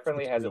don't know. Cat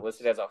Friendly 6 has it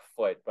listed weeks. as a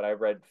foot, but I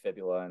read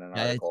fibula in an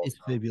Yeah, article. it's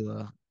So,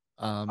 fibula.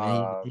 And he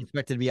um,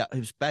 expected to be out. He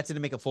was expected to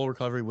make a full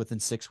recovery within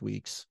 6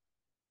 weeks.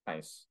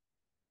 nice.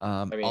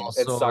 I mean, it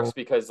sucks Also,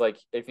 because like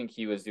I think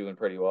he was doing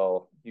pretty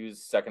well. He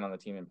was second on the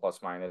team in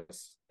plus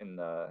minus in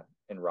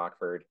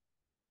Rockford.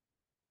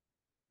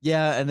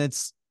 yeah, and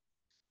it's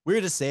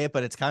weird to say it,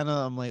 but it's kind of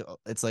I'm like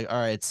it's like all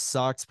right, it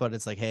sucks, but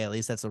it's like hey, at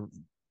least that's a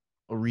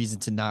reason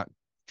to not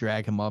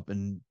drag him up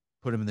and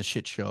put him in the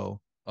shit show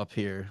up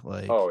here.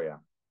 Like Oh yeah,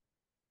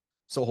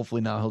 so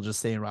hopefully now he'll just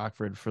stay in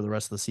Rockford for the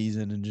rest of the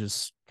season and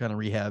just kind of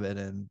rehab it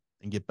and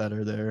get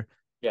better there.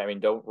 yeah. I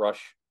mean, don't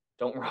rush.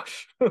 Don't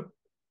rush,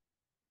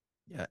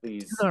 Yeah, do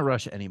please. not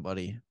rush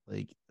anybody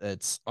like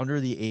that's under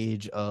the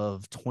age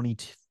of 20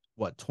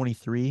 what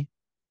 23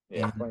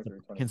 Yeah, and 23,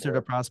 considered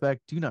a 24.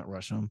 prospect. Do not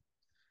rush them.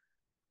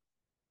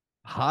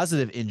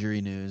 Positive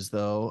injury news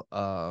though.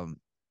 Oh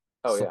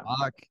yeah,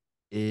 Salak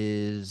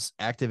is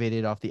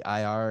activated off the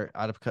IR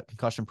out of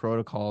concussion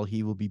protocol.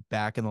 He will be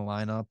back in the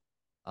lineup.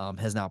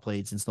 Has not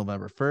played since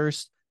November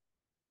 1st.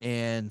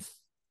 And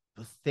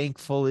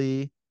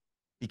thankfully,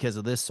 because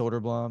of this,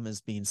 Soderblom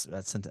is being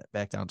sent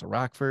back down to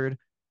Rockford.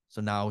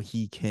 So now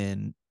he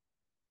can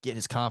get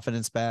his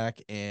confidence back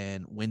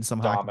and win some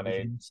hockey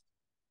dominate, games.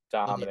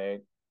 And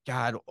dominate.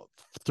 God,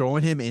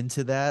 throwing him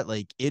into that,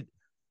 like it,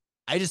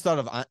 I just thought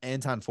of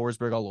Anton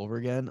Forsberg all over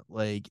again.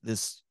 Like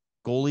this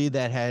goalie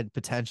that had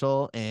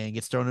potential and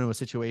gets thrown into a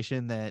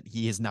situation that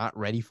he is not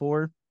ready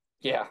for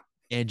Yeah,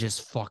 and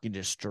just fucking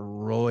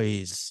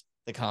destroys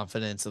the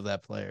confidence of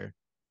that player.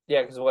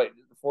 yeah. Because what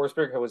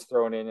Forsberg was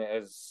thrown in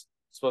as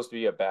supposed to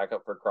be a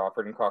backup for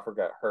Crawford, and Crawford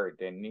got hurt,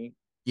 didn't he?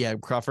 Yeah,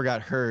 Crawford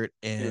got hurt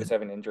He was and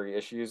having injury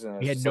issues, and we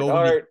it's had just like, all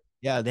nobody. right,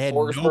 Yeah, they had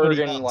nobody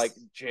Forsberg and like else.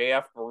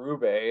 JF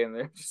Berube, and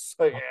they're just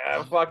like, Oh, yeah,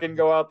 God. fucking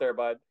go out there,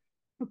 bud.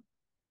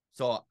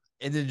 So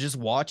and then just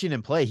watching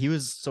him play, he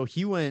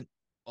went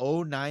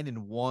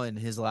 0-9-1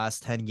 his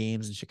last 10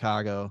 games in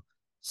Chicago.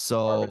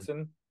 So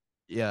Arvidsson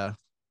yeah,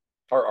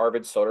 or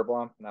Arvid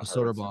Soderblom, not Arvidsson.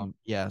 Soderblom.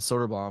 Yeah,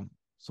 Soderblom.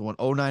 So went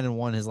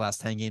 0-9-1 his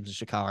last 10 games in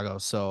Chicago.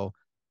 So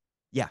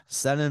yeah,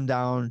 send him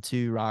down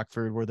to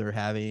Rockford where they're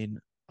having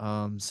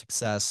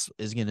success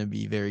is going to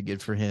be very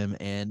good for him.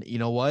 And you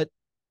know what?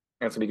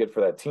 That's gonna be good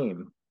for that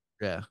team.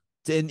 Yeah.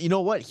 And you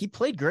know what? He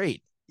played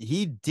great.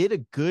 He did a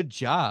good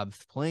job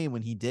playing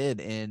when he did.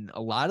 And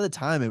a lot of the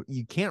time,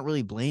 you can't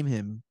really blame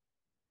him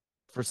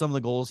for some of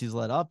the goals he's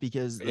let up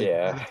because like you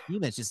have Yeah. a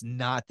team that's just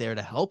not there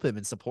to help him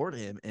and support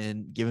him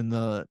and give him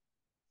the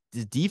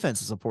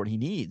defensive support he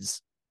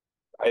needs.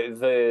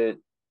 The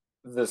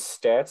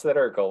stats that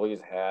our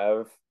goalies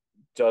have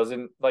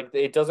doesn't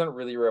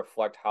really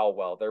reflect how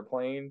well they're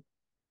playing.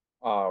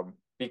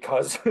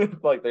 Because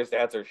like their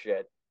stats are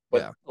shit.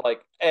 But Yeah.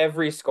 like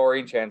every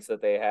scoring chance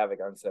that they have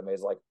against them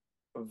is like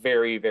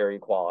very, very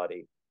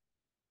quality.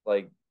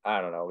 Like,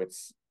 I don't know,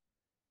 it's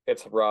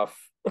rough.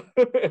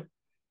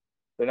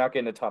 They're not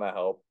getting a ton of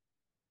help.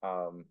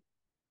 Um,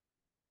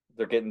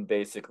 they're getting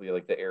basically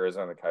like the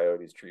Arizona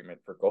Coyotes treatment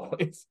for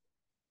goalies.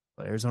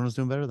 But Arizona's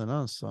doing better than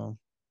us. So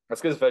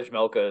That's because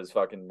Vejmelka is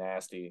fucking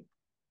nasty.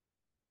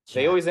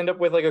 They yeah. always end up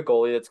with like a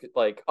goalie that's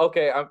like,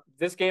 okay,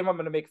 this game I'm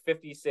gonna make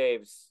 50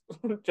 saves,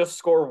 just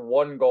score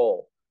one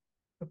goal.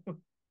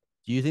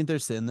 Do you think they're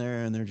sitting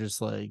there and they're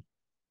just like,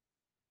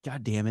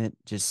 God damn it,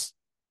 just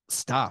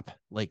stop.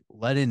 Like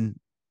let in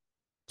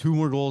two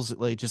more goals.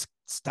 Like just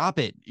stop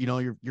it. You know,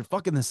 you're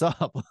fucking this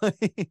up. I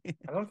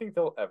don't think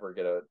they'll ever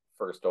get a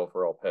first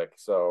overall pick,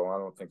 so I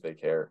don't think they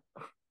care.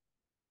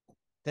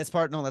 That's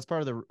part. No, that's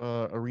part of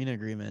the arena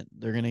agreement.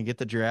 They're gonna get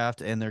the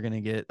draft and they're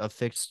gonna get a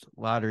fixed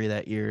lottery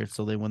that year,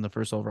 so they win the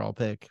first overall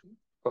pick.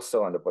 They'll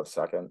still end up with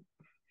second.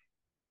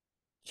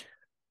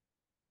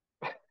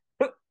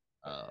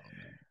 Oh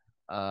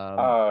man. Um.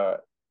 Uh,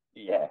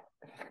 yeah.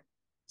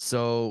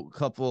 So, a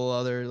couple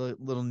other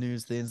little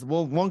news things.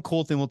 Well, one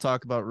cool thing we'll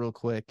talk about real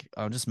quick.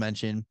 I'll just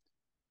mention.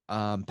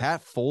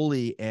 Pat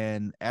Foley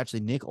and actually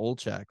Nick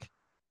Olchek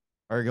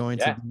are going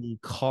to Yeah. be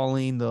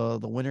calling the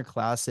Winter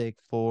Classic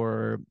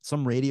for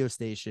some radio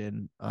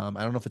station. I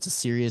don't know if it's a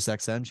Sirius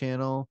XM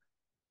channel.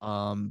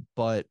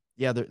 But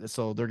yeah, they're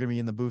gonna be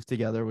in the booth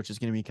together, which is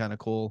gonna be kind of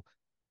cool.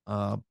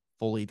 Uh,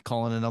 Foley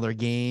calling another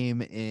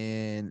game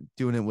and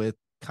doing it with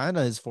kind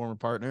of his former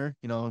partner.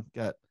 You know,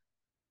 got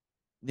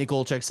Nick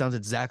Olchek sounds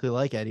exactly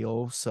like Eddie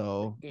O,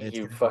 so it's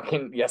You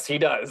fucking yes, he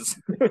does.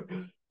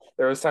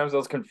 There was times I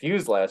was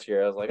confused last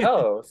year. I was like,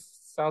 oh,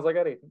 sounds like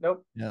Eddie.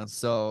 Nope. yeah.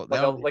 So Like a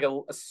that'll be like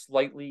a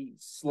slightly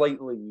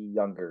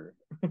younger.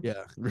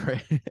 yeah,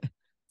 right.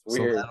 So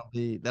Weird.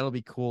 that'll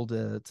be cool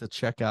to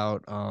check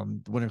out.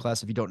 The Winter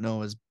Class, if you don't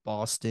know, is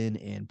Boston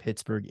and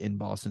Pittsburgh in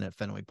Boston at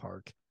Fenway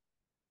Park.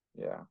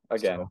 Yeah. So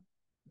Again.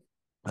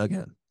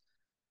 again,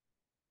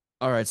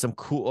 all right, some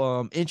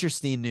cool,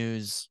 interesting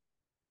news.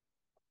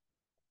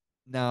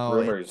 Now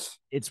Rumors.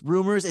 it's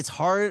rumors. It's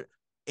hard.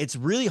 It's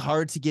really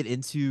hard to get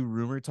into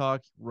rumor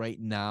talk right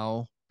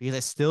now because I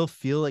still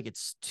feel like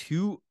it's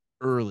too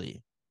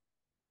early.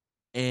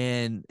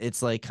 And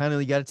it's like kind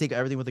of you got to take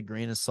everything with a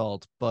grain of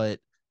salt. But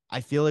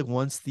I feel like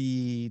once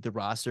the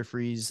roster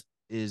freeze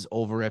is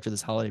over after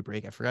this holiday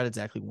break, I forgot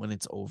exactly when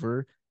it's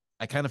over.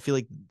 I kind of feel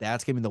like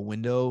that's gonna be the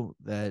window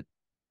that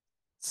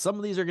some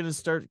of these are gonna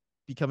start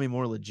becoming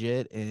more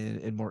legit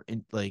and more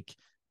like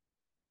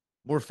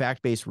more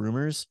fact based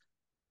rumors.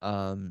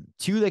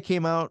 Two that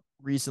came out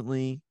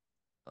recently.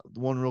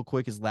 One real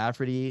quick is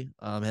Lafferty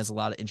has a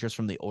lot of interest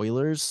from the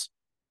Oilers.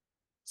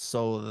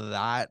 So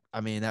that, I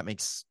mean, that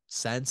makes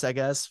sense, I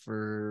guess,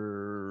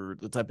 for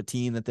the type of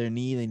team that they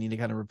need. They need to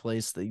kind of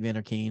replace the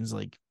Evander Kane's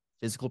like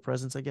physical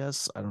presence, I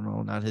guess. I don't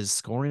know, not his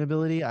scoring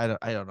ability. I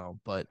don't know,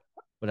 but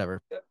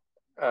whatever.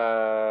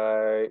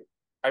 Uh,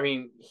 I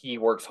mean, he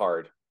works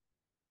hard,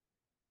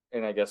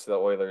 and I guess the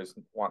Oilers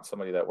want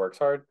somebody that works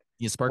hard.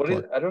 He's a spark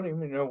plug. I don't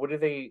even know. What do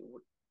they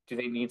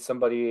need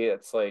somebody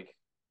that's like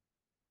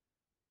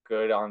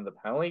good on the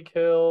penalty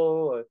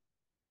kill?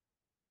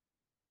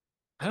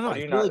 I don't know. How I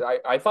do you feel not?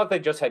 like I thought they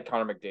just had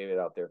Connor McDavid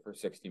out there for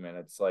 60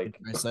 minutes. Like,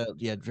 Drysdale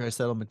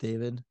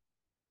McDavid.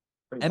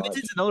 pretty much.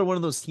 Edmonton's another one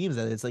of those teams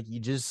that it's like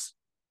you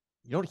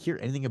don't hear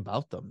anything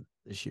about them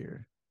this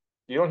year.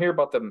 You don't hear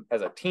about them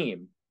as a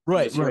team. You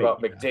Right, just hear right.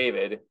 about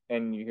McDavid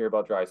and you hear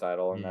about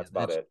Drysdale, and Yeah, that's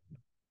about that's it.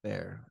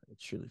 fair.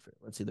 It's truly fair.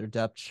 Let's see their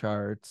depth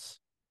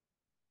charts.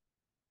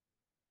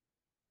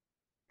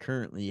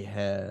 Currently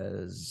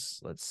has,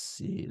 let's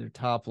see, their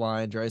top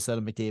line, Draisaitl,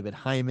 McDavid,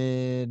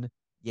 Hyman,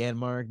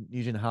 Yanmark,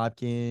 Nugent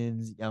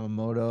Hopkins,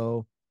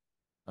 Yamamoto,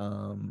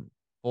 um,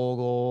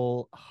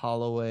 Vogel,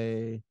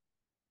 Holloway,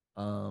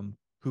 Pupu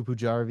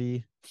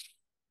Jarvi.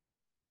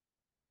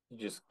 You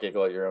just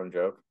giggle at your own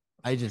joke.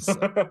 I just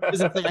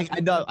because it's like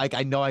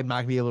I know I'm not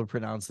gonna be able to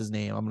pronounce his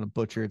name. I'm gonna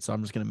butcher it, so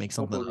I'm just gonna make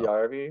something up.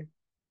 RV.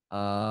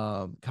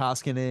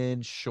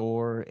 Koskinen,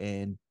 Shore,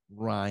 and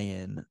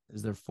Ryan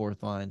is their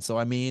fourth line. So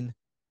I mean,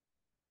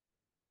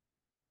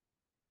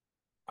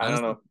 I don't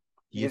honestly, know. do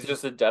you He's think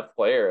just a depth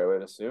player, I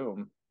would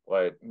assume.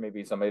 But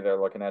maybe somebody they're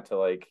looking at to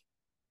like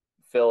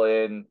fill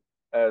in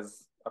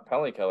as a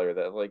penalty killer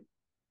that like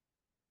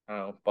I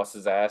don't know, busts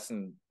his ass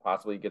and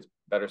possibly gets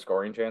better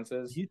scoring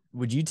chances.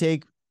 would you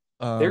take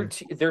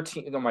Their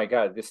team. Oh my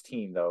god, this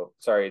team though.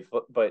 Sorry,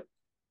 but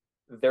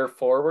their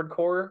forward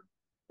core,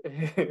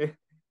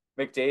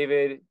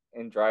 McDavid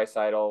and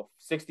Draisaitl,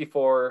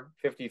 64,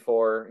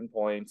 54 in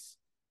points.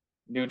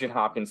 Nugent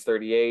Hopkins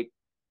 38,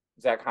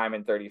 Zach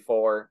Hyman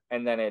 34,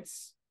 and then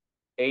it's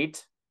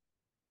 8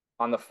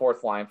 on the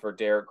fourth line for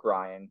Derek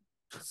Ryan,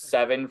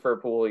 7 for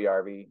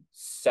Puljujärvi,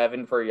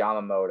 7 for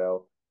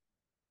Yamamoto.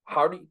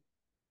 How do you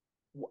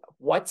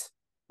what?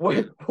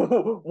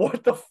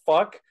 What the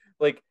fuck?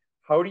 Like,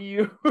 how do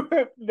you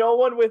no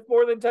one with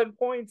more than 10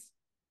 points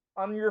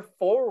on your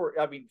forward?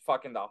 I mean,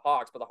 fucking the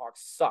Hawks, but the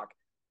Hawks suck.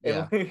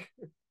 Yeah. And like,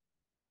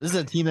 This is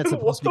a team that's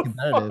supposed to be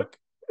competitive.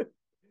 Fuck?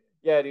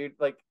 Yeah, dude.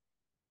 Like,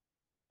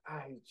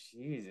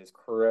 Jesus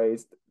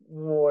Christ,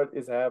 what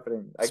is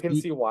happening? I can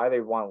see why they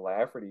want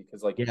Lafferty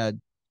because, like, yeah,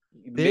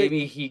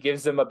 maybe he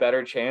gives them a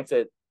better chance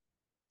at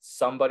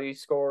somebody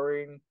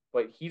scoring,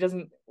 but he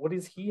doesn't. What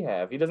does he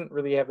have? He doesn't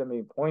really have that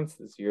many points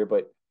this year,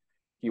 but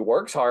he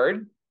works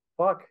hard.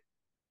 Fuck.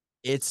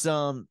 it's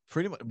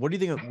pretty much. What do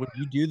you think when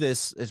you do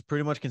this? It's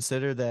pretty much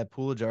considered that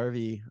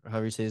Puljujärvi, or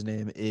however you say his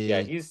name, Yeah,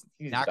 is he's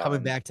not done.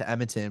 coming back to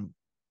Edmonton.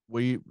 Do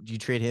you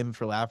trade him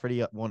for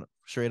Lafferty one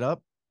straight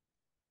up?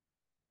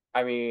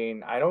 I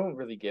mean, I don't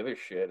really give a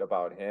shit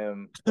about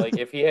him. Like,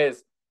 if he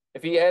has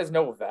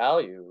no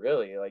value,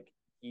 really, like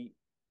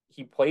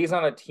he plays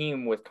on a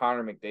team with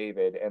Connor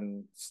McDavid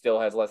and still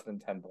has less than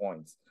 10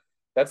 points.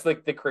 That's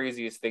like the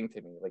craziest thing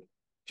to me. Like,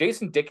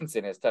 Jason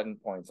Dickinson has 10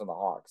 points on the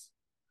Hawks.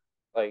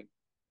 Like,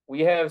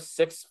 we have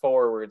 6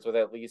 forwards with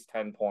at least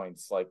 10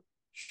 points. Like,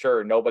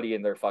 sure, nobody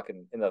in their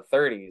fucking in the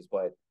 30s,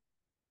 but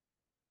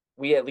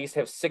we at least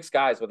have 6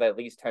 guys with at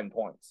least 10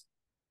 points.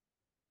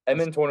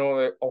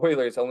 Edmonton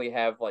Oilers only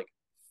have like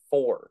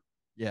 4.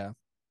 Yeah.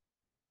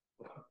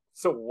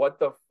 So what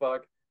the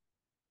fuck?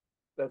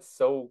 That's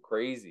so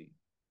crazy.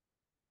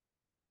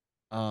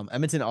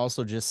 Edmonton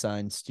also just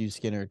signed Stu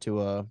Skinner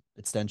to a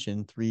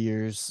extension, 3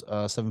 years,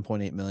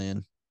 7.8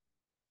 million.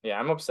 Yeah,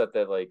 I'm upset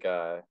that like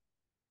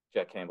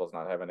Jack Campbell's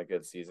not having a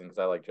good season because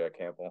I like Jack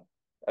Campbell.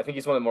 I think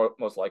he's one of the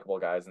most likable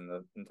guys in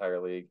the entire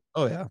league.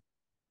 Oh yeah.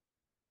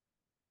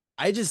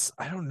 I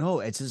don't know.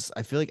 It's just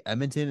I feel like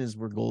Edmonton is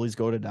where goalies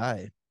go to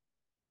die.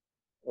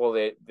 Well,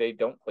 they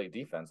don't play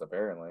defense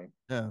apparently.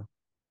 Yeah.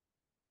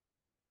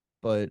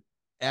 But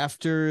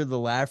after the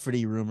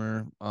Lafferty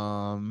rumor,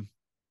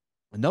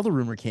 another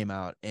rumor came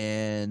out,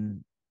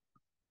 and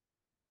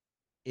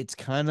it's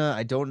kind of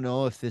I don't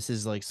know if this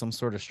is like some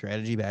sort of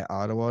strategy by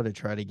Ottawa to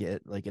try to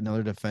get like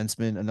another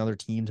defenseman, another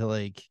team to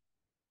like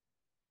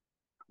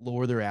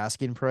lower their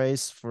asking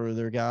price for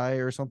their guy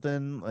or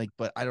something. Like,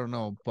 but I don't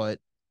know. But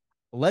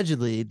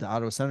allegedly, the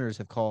Ottawa Senators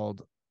have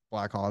called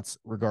Blackhawks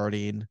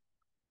regarding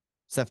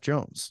Seth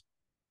Jones.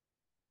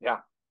 Yeah,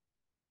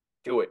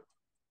 do it.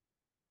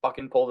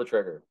 Fucking pull the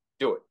trigger.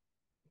 Do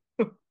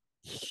it.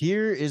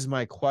 Here is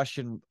my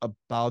question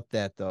about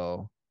that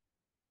though.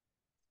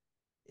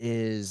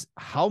 Is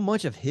how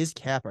much of his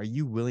cap are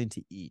you willing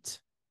to eat?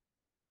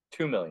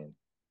 2 million.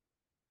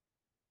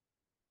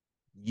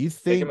 You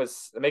think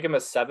Make him a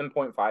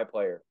 7.5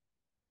 player.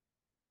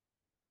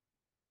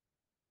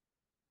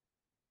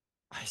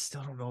 I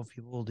still don't know if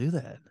people will do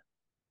that.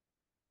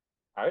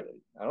 I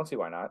don't see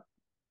why not.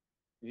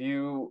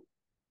 You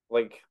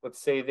like let's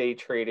say they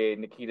traded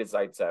Nikita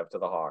Zaitsev to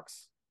the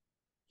Hawks.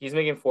 He's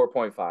making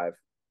 4.5.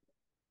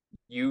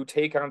 You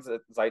take on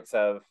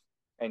Zaitsev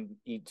and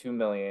eat 2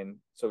 million,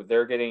 so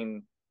they're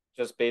getting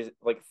just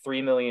like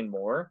 3 million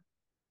more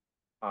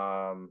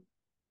um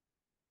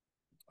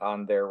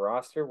on their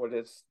roster. What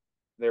is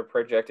their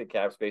projected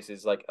cap space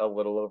is like a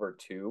little over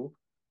 2.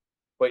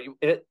 But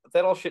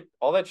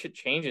all that shit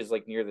changes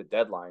like near the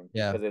deadline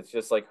Yeah. because it's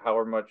just like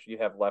however much you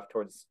have left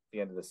towards the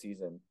end of the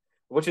season,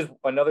 which is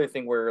another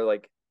thing where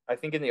like I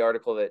think in the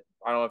article that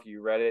I don't know if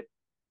you read it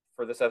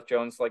for the Seth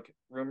Jones like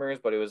rumors,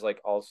 but it was like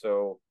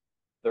also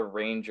the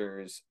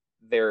Rangers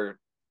their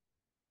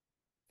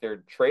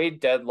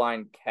trade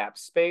deadline cap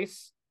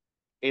space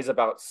is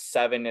about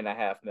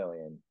 7.5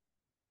 million,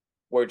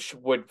 which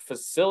would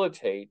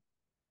facilitate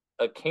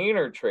a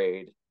Kaner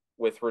trade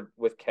with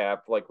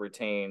cap like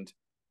retained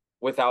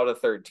without a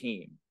third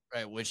team.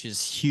 Right, which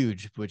is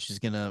huge, which is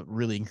gonna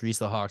really increase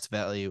the Hawks'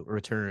 value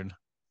return.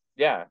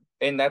 Yeah,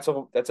 and that's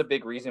a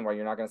big reason why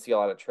you're not going to see a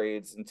lot of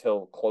trades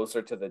until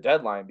closer to the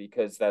deadline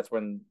because that's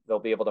when they'll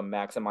be able to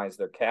maximize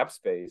their cap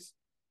space.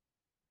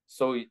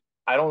 So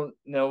I don't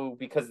know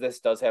because this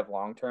does have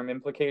long-term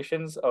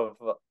implications of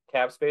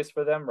cap space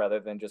for them rather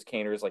than just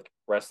Kaner's like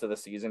rest of the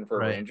season for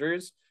Right.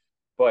 Rangers.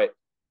 But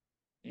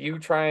you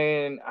try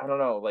and I don't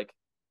know, like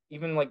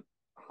even like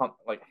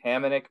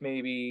Hamonic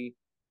maybe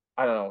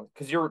I don't know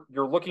because you're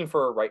looking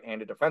for a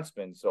right-handed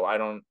defenseman. So I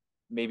don't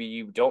maybe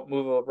you don't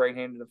move a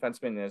right-handed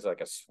defenseman as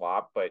like a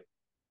swap, but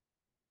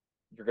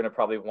you're gonna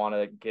probably want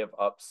to give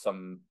up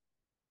some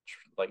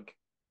like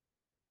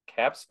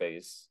cap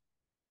space.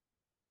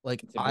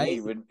 Like To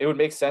me, it would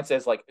make sense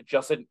as like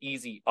just an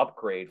easy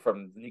upgrade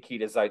from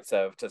Nikita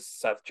Zaitsev to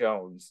Seth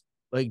Jones.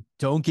 like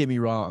don't get me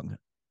wrong.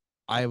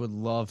 I would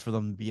love for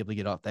them to be able to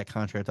get off that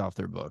contract off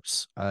their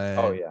books.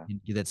 Oh yeah,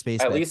 Get that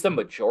space at back. least the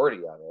majority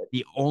of it.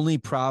 The only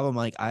problem,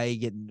 like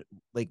I'm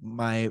like,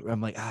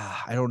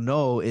 I don't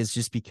know, is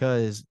just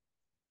because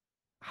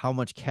how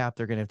much cap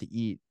they're gonna have to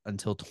eat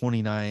until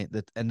 29,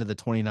 the end of the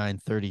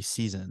 29-30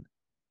 season,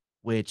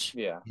 which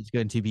Yeah. is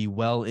going to be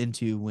well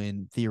into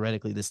when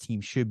theoretically this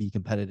team should be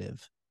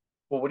competitive.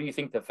 Well, what do you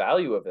think the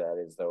value of that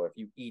is, though? If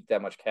you eat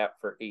that much cap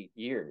for 8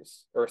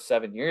 years or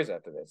 7 years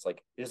after this,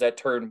 like, does that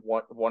turn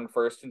one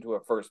first into a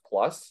first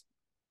plus?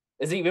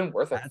 Is it even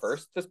worth a That's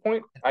first at this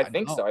point? I I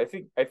think know. so.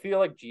 I feel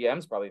like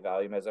GMs probably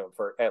value him as a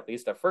for at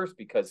least a first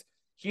because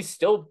he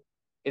still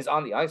is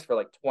on the ice for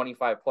like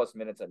 25 plus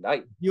minutes a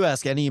night. You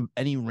ask any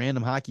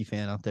random hockey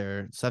fan out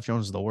there, Seth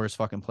Jones is the worst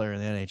fucking player in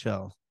the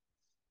NHL.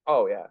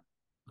 Oh yeah,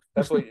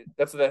 that's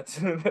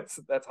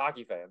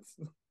hockey fans.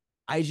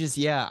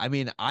 I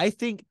mean, I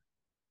think,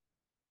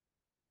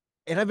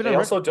 and I've been I on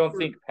record also don't before,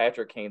 think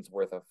Patrick Kane's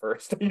worth a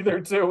first either,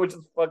 too, which is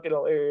fucking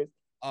hilarious.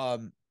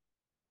 um,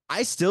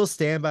 I still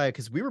stand by it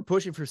because we were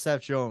pushing for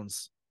Seth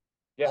Jones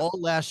Yeah, all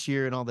last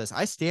year and all this.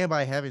 I stand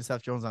by having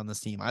Seth Jones on this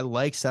team. I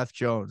like Seth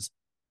Jones.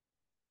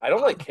 I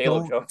don't I like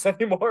Caleb don't Jones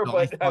anymore, No,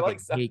 I but I like fucking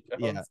Seth hate.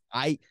 Yeah,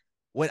 Jones.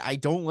 what I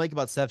don't like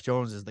about Seth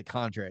Jones is the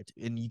contract,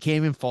 and you can't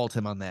even fault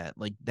him on that.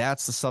 Like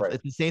that's the stuff. Right.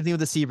 It's the same thing with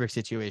the Seabrook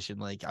situation.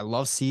 Like I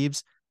love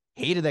Siebes,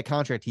 hated that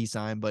contract he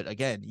signed, but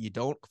again, you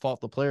don't fault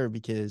the player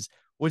because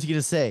what's he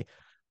gonna say?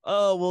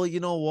 Oh well, you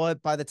know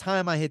what? By the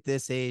time I hit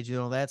this age,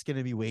 that's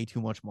gonna be way too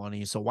much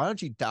money. So why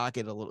don't you dock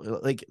it a little?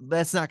 Like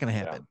that's not gonna Yeah.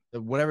 happen.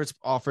 Whatever's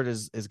offered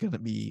is gonna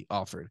be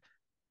offered.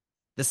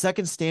 The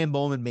second Stan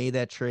Bowman made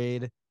that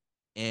trade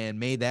and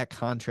made that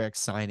contract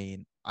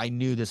signing, I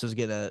knew this was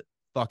gonna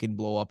fucking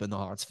blow up in the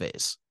Hawks'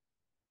 face.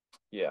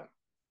 Yeah.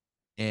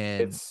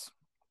 And It's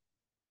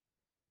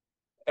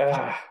fuck,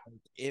 uh,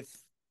 if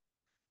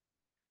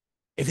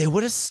they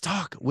would have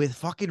stuck with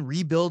fucking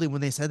rebuilding when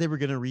they said they were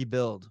gonna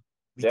rebuild,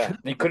 we yeah. could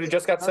They have could have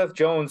just got Seth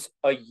Jones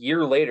a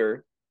year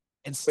later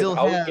and still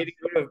without have getting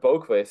rid of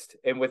Boquist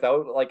and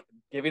without like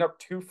giving up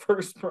two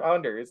first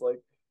rounders. Like,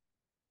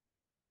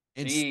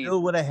 and geez,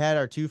 still would have had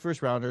our two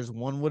first rounders.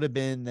 One would have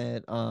been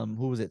that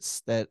who was it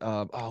that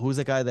who's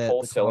the guy that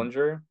Cole the club,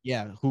 Sillinger.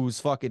 yeah, who's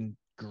fucking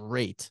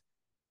great.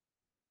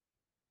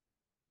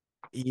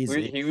 He's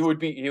He would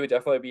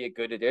definitely be a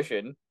good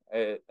addition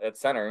at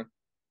center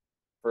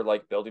for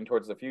like building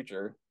towards the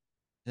future.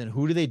 then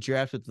who did they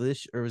draft with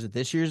this, or was it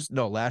this year's?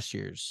 No, last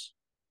year's,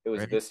 It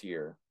was right? this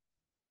year.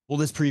 Well,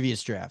 this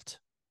previous draft.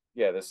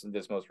 Yeah, this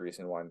most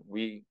recent one.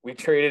 We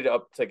traded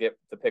up to get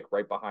the pick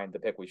right behind the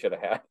pick we should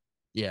have had.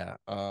 Yeah.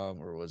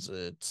 Or was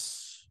it?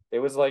 It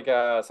was like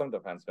some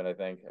defenseman, I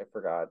think. I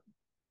forgot.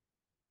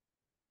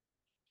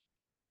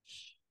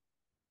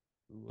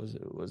 Who was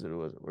it? Was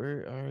it?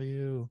 Where are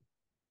you?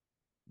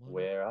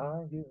 Where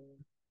are you?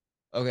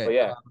 Okay. But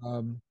yeah,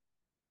 did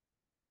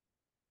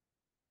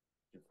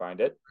you find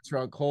it?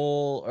 Trunk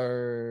Cole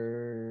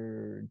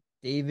or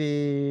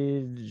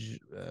David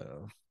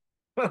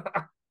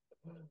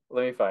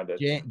Let me find it.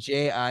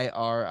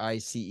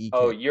 Jirice.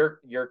 Oh, you're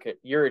a chick.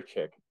 You're a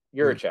chick.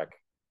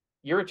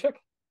 You're a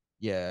chick.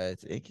 Yeah,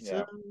 it's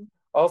Yeah.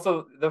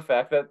 Also, the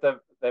fact that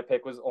that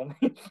pick was only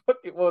what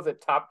was it,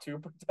 top two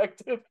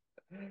protected?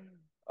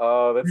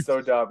 Oh, that's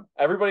so dumb.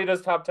 Everybody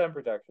does top 10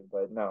 protection,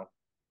 but no.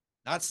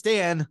 not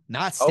Stan.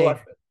 Not Oh, Stan.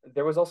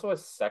 there was also a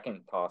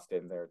second tossed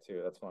in there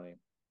too. That's funny.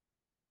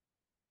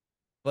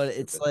 But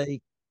it's Stupid.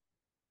 like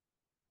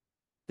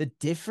the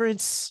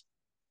difference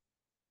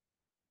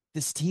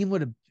this team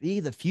would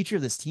be the future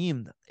of this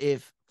team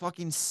if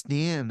fucking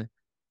Stan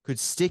could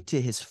stick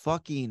to his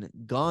fucking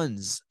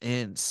guns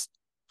and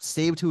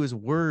stay to his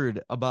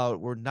word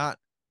about we're not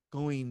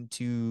going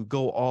to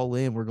go all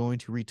in. We're going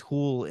to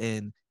retool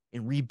and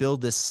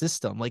rebuild this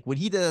system. Like when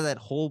he did that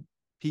whole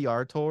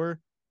PR tour,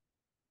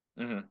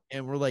 and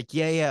we're like,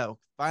 yeah,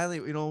 finally,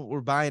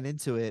 we're buying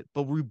into it.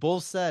 But we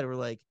both said we're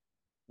like,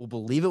 we'll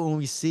believe it when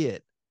we see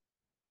it.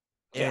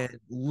 Yeah. And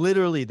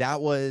literally,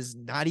 that was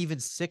not even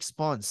 6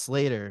 months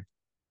later.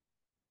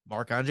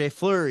 Marc-Andre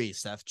Fleury,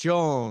 Seth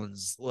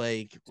Jones,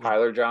 like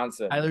Tyler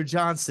Johnson. Tyler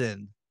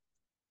Johnson.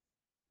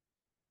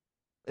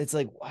 It's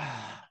like,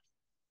 wow.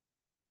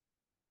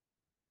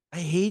 I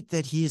hate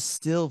that he is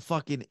still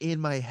fucking in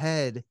my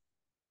head,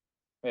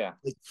 Yeah.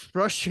 like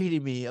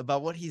frustrating me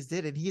about what he's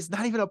did, and he's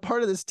not even a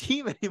part of this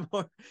team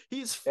anymore.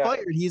 He's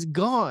fired. He's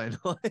gone.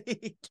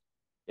 Like,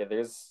 yeah,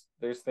 there's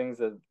things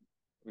that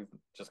we're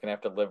just gonna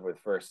have to live with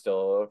for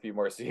still a few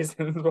more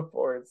seasons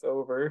before it's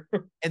over.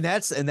 and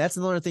that's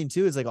another thing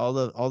too. Is like all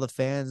the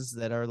fans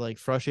that are like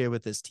frustrated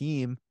with this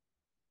team.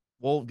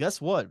 Well,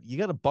 guess what? You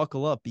got to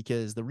buckle up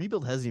because the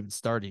rebuild hasn't even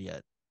started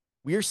yet.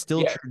 We are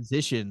still Yeah.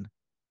 transition.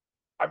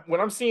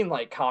 When I'm seeing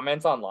like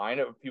comments online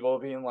of people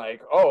being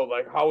like, "Oh,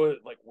 like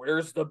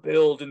where's the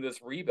build in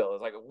this rebuild?"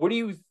 It's like, what do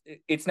you?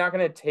 It's not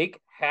gonna take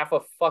half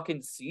a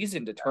fucking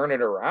season to turn it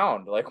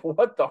around. Like,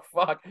 what the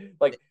fuck?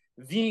 Like,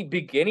 the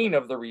beginning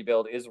of the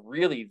rebuild is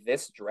really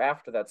this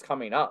draft that's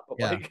coming up.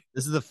 Yeah, Like,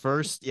 this is the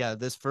first. Yeah,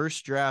 this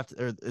first draft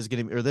is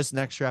gonna be, or this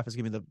next draft is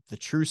gonna be the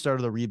true start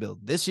of the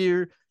rebuild. This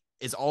year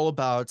is all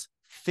about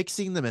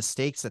fixing the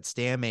mistakes that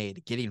Stan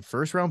made, getting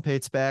first round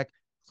picks back,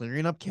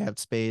 clearing up cap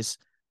space,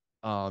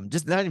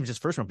 just not even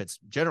just first round picks,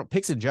 general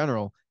picks in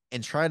general,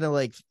 and trying to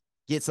like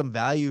get some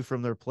value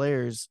from their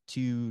players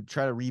to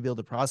try to rebuild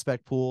the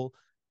prospect pool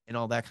and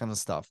all that kind of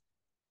stuff.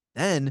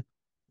 Then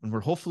when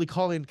we're hopefully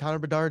calling Connor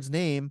Bedard's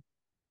name,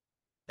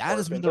 that Or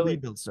is when the Fantilli.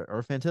 rebuild start,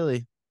 or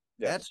Fantilli.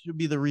 Yeah. That should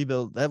be the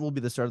rebuild. That will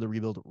be the start of the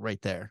rebuild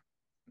right there.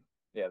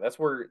 Yeah, that's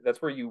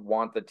where you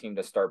want the team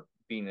to start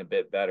being a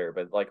bit better.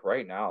 But like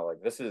right now,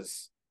 like this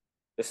is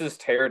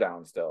tear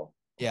down still.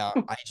 Yeah,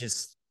 I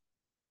just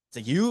it's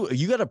like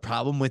you got a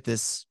problem with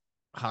this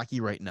hockey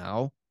right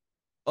now.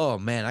 Oh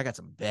man, I got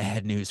some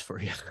bad news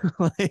for you.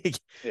 Like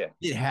Yeah.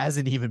 it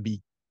hasn't even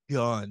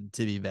begun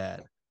to be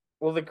bad.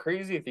 Well, the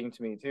crazy thing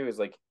to me too is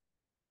like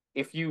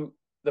if you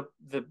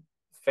the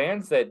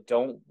fans that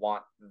don't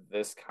want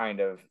this kind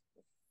of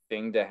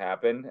thing to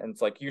happen, and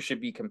it's like you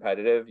should be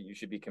competitive, you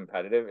should be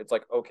competitive. It's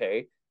like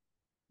okay,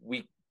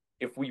 we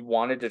if we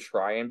wanted to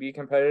try and be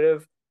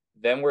competitive,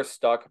 then we're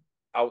stuck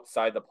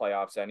outside the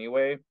playoffs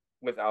anyway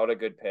without a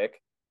good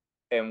pick,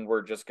 and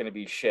we're just going to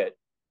be shit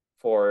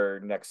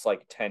for next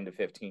like 10 to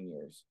 15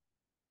 years.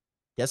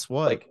 Guess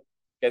what? Like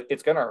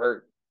it's going to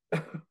hurt.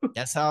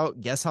 Guess how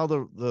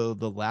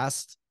the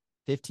last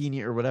 15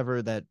 year or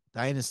whatever that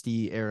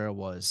dynasty era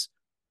was.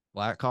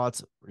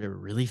 Blackhawks were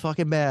really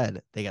fucking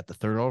bad. They got the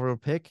third overall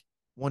pick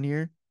one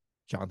year.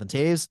 Jonathan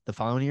Taves, the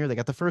following year, they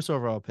got the first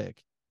overall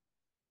pick.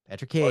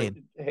 Patrick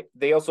Kane.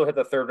 They also had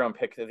the third round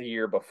pick of the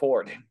year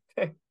before, didn't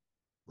they?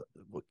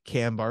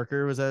 Cam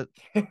Barker was that?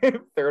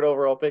 Third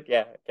overall pick,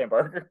 yeah, Cam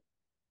Barker.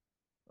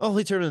 Oh,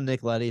 he turned into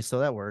Nick Leddy, so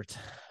that worked.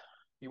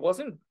 He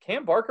wasn't.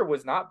 Cam Barker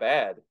was not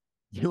bad.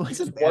 He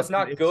wasn't was bad,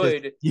 not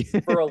good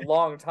just, for a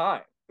long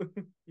time.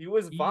 He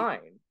was he,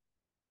 fine.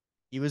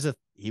 he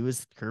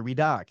was Kirby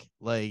Doc.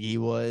 Like he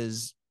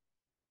was,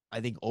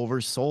 I think,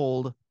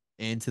 oversold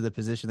into the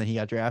position that he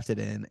got drafted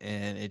in,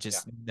 and it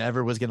just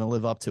never was going to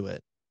live up to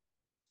it.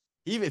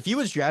 Even if he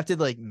was drafted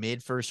like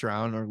mid first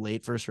round or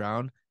late first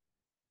round,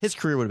 his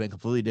career would have been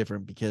completely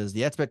different because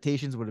the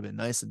expectations would have been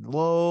nice and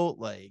low.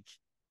 Like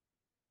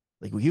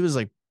he was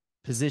like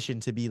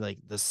positioned to be like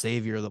the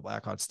savior of the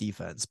Blackhawks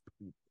defense,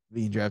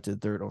 being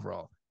drafted third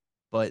overall.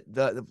 But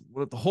the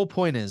whole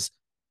point is,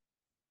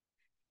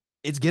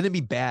 it's gonna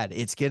be bad.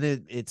 It's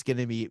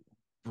gonna be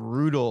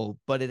brutal,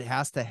 but it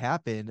has to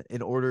happen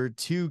in order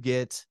to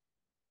get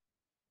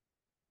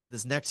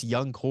this next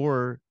young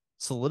core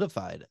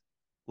solidified.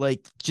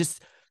 Like,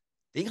 just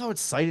think how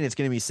exciting it's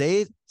gonna be.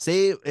 Say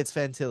it's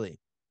Fantilli.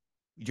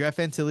 We draft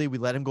Fantilli, we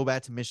let him go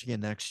back to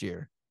Michigan next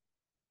year.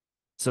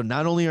 So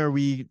not only are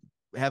we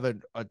have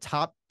a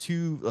top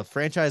two, a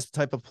franchise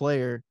type of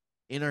player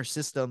in our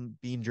system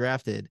being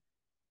drafted,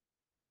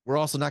 we're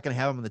also not going to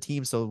have him on the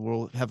team. So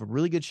we'll have a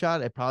really good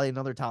shot at probably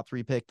another top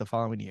 3 pick the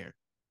following year.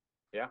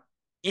 Yeah.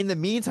 In the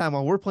meantime,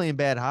 while we're playing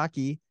bad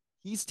hockey,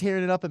 he's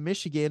tearing it up in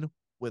Michigan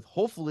with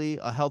hopefully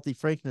a healthy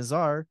Frank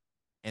Nazar,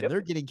 and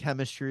they're getting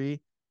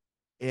chemistry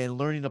and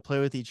learning to play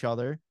with each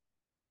other.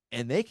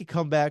 And they could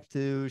come back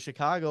to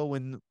Chicago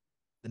when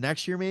the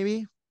next year,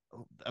 maybe.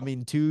 I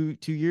mean, two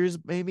years,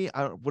 maybe,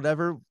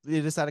 whatever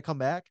they decide to come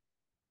back.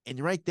 And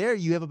right there,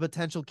 you have a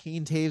potential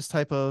Kane Taves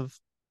type of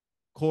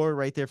core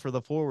right there for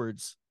the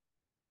forwards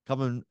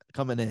coming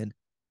in.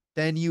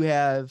 Then you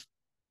have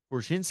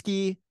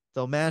Borzinski,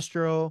 Del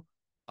Mastro,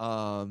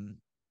 Nolan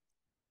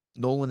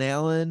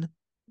Allen.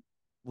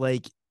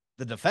 Like,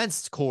 the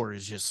defense core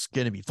is just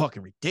going to be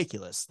fucking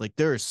ridiculous. Like,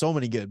 there are so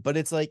many good, but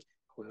it's like,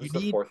 who's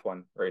the fourth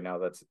one right now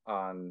that's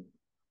on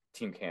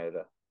Team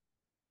Canada?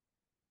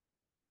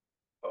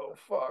 Oh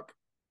fuck.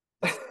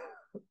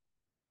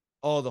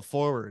 Oh, the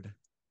forward.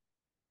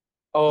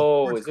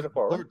 Oh, is it a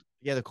forward?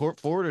 Yeah, the court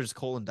forward is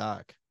Colin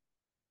Dock.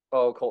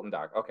 Oh, Colton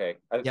Dock. Okay.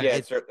 Yeah,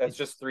 it's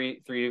just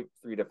three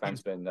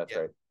defensemen. That's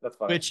right. That's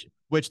fine.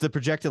 Which the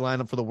projected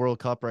lineup for the World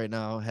Cup right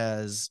now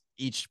has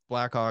each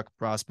Blackhawk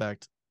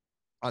prospect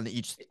on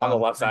the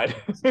left side.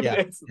 Yeah,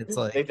 it's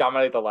like they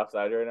dominate the left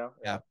side right now.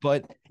 Yeah,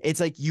 but it's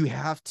like you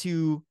have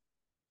to.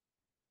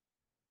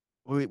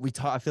 We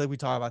talk. I feel like we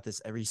talk about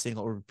this every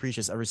single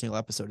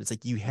episode. It's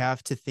like you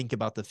have to think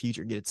about the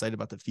future, get excited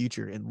about the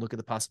future, and look at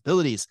the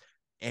possibilities.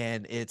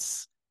 And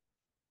it's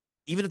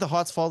even if the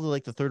Hawks fall to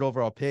like the third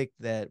overall pick,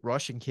 that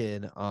Russian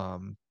kid,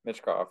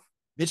 Michkov,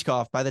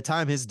 by the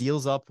time his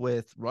deal's up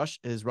with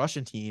his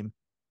Russian team,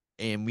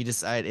 and we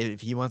decide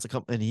if he wants to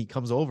come and he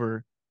comes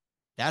over,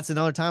 that's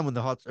another time when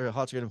the Hawks are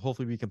going to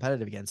hopefully be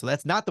competitive again. So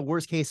that's not the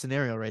worst case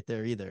scenario right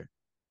there either.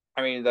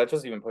 I mean, that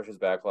just even pushes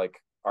back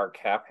like our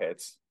cap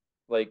hits.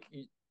 Like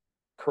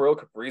Kirill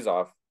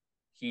Kaprizov,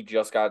 he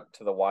just got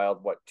to the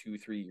Wild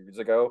 2-3 years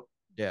ago.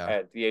 Yeah,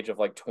 at the age of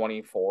like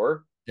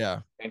 24.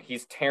 Yeah, and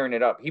he's tearing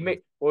it up. He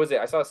made what was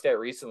it? I saw a stat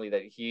recently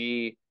that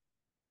he,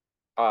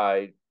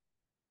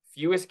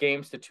 fewest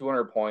games to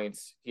 200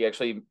 points. He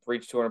actually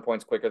reached 200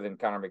 points quicker than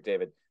Connor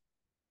McDavid.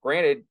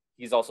 Granted,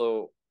 he's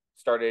also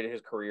started his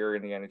career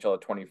in the NHL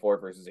at 24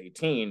 versus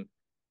 18.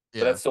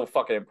 But that's still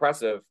fucking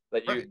impressive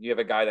that you have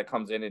a guy that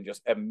comes in and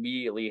just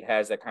immediately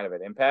has that kind of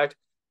an impact.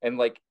 And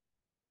like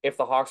if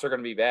the Hawks are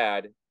going to be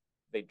bad,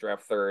 they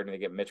draft third and they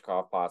get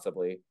Mitchkov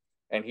possibly,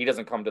 and he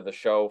doesn't come to the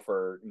show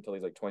until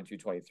he's like 22,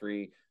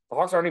 23. The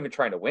Hawks aren't even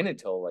trying to win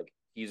until like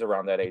he's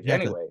around that age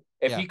Exactly. anyway.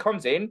 If Yeah. he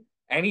comes in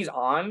and he's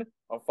on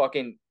a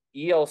fucking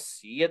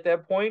ELC at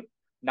that point,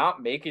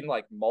 not making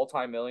like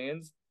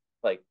multi-millions,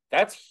 like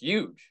that's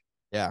huge.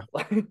 Yeah.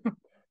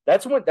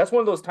 That's one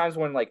of those times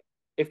when like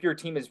if your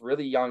team is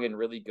really young and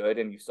really good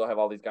and you still have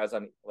all these guys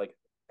on like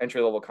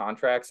entry level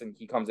contracts and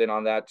he comes in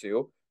on that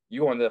too,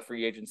 you go into the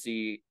free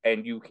agency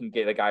and you can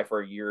get a guy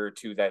for a year or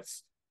two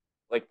that's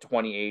like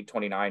 28,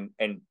 29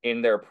 and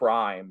in their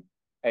prime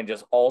and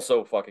just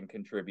also fucking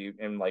contribute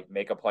and like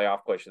make a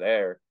playoff push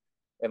there.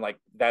 And like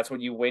that's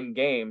when you win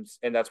games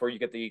and that's where you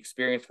get the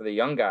experience for the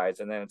young guys.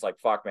 And then it's like,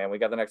 fuck, man, we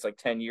got the next like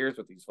 10 years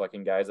with these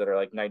fucking guys that are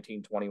like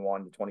 19,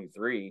 21 to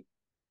 23.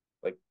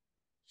 Like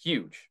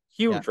huge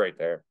right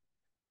there.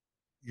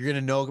 You're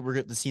gonna know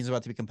the scene's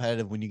about to be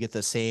competitive when you get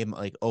the same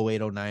like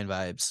 0809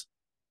 vibes.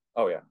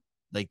 Oh yeah.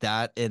 Like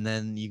that, and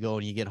then you go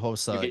and you get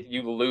Hossa.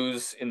 You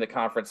lose in the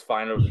conference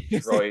final to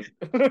Detroit.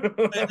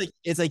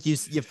 it's like you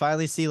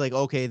finally see like,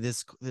 okay,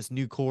 this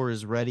new core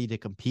is ready to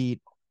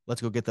compete.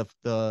 Let's go get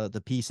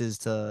the pieces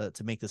to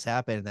make this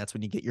happen. And that's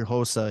when you get your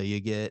Hossa. You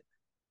get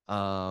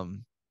I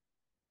don't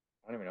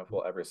even know if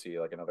we'll ever see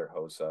like another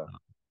Hossa.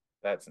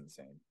 That's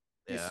insane.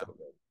 He's so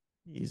good.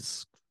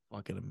 He's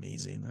fucking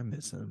amazing. I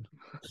miss him.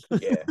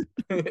 Yeah.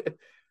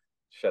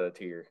 Shed a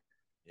tear.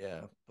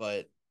 Yeah,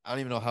 but I don't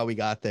even know how we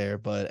got there.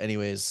 But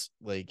anyways,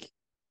 like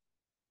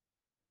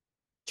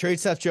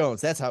trade Seth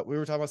Jones. That's how we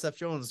were talking about Seth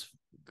Jones.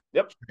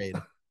 Yep. Trade.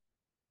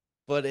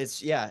 But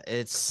it's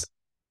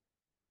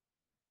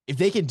if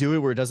they can do it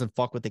where it doesn't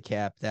fuck with the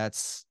cap,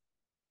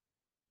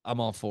 I'm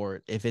all for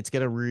it. If it's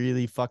gonna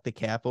really fuck the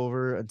cap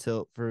over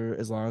for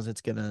as long as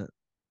it's gonna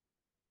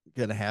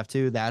have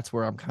to, that's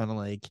where I'm kind of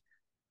like,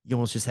 you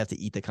almost just have to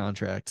eat the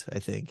contract, I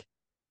think.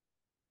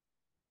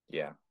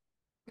 Yeah,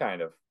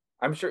 kind of.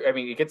 I'm sure. I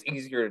mean, it gets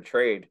easier to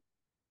trade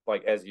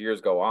like as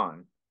years go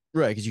on.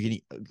 Right, because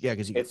you can,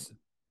 because you.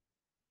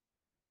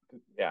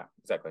 Yeah,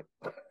 exactly.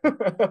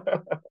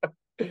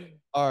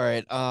 All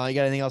right. You got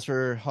anything else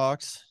for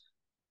Hawks?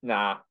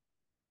 Nah,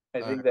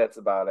 I think that's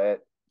about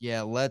it.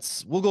 Yeah,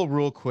 we'll go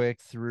real quick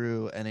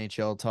through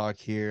NHL talk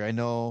here. I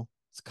know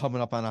it's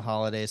coming up on a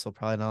holiday, so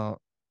probably don't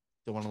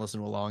want to listen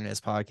to a long ass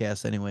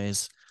podcast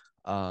anyways.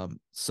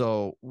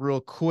 So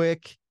real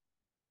quick,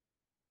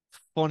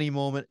 funny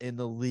moment in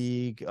the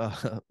league.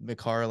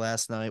 Makar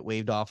last night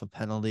waved off a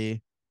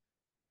penalty.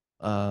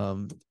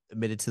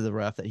 Admitted to the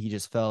ref that he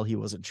just fell. He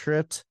wasn't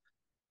tripped.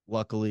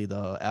 Luckily,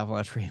 the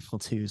Avalanche were able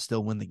to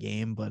still win the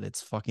game, but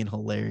it's fucking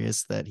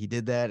hilarious that he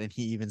did that. And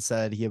he even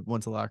said he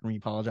went to the locker room, he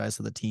apologized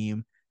to the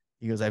team.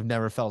 He goes, I've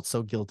never felt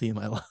so guilty in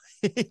my life.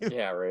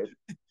 Yeah, right.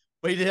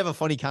 But he did have a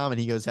funny comment.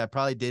 He goes, that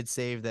probably did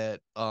save that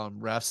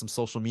ref some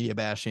social media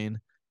bashing.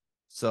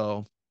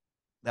 So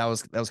that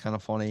was kind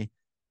of funny.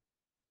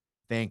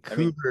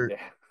 Vancouver. I mean,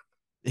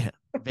 yeah.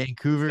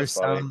 Vancouver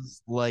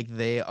sounds funny. like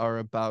they are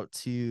about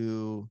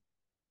to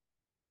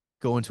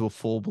go into a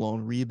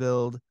full-blown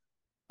rebuild.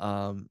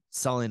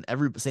 Saying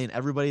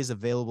everybody's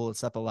available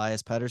except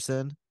Elias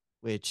Pettersson,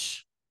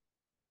 which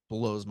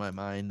blows my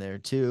mind there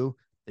too.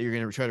 That you're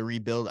gonna try to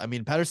rebuild. I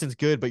mean, Pettersson's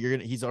good, but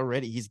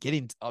he's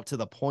getting up to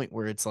the point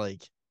where it's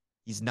like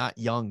he's not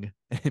young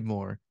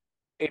anymore.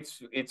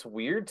 It's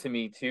weird to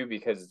me too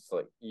because it's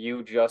like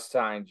you just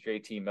signed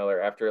JT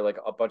Miller after like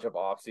a bunch of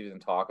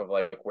offseason talk of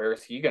like where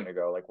is he gonna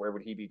go? Like where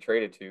would he be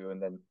traded to?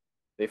 And then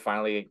they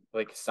finally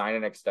like sign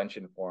an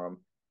extension for him.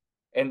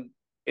 And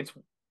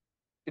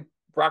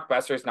Brock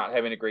Besser's not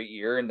having a great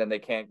year, and then they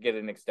can't get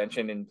an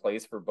extension in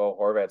place for Bo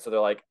Horvat. So they're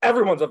like,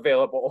 everyone's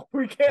available.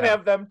 We can't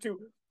have them too.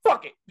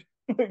 Fuck it.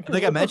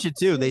 Like I mentioned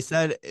too, they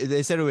said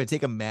it would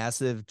take a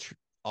massive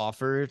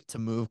offer to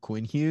move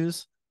Quinn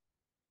Hughes.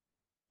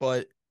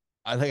 But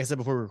like I said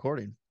before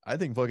recording, I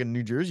think fucking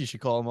New Jersey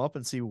should call him up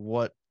and see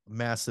what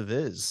massive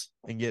is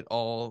and get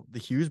all the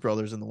Hughes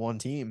brothers in the one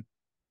team.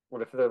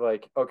 What if they're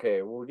like,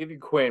 okay, we'll give you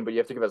Quinn, but you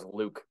have to give us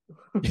Luke?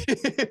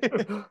 It's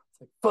like,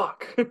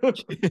 fuck.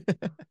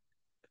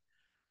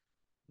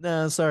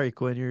 No, sorry,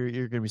 Quinn.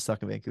 You're gonna be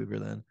stuck in Vancouver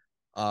then.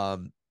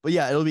 But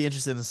yeah, it'll be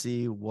interesting to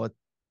see what.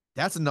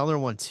 That's another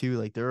one too.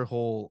 Like their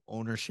whole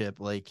ownership,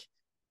 like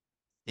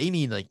they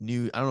need like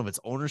new. I don't know if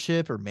it's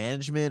ownership or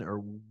management or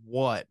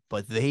what,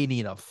 but they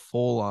need a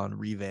full on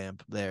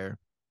revamp there.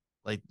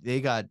 Like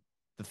the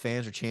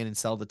fans are chanting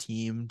 "sell the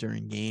team"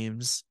 during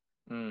games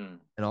and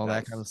all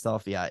that kind of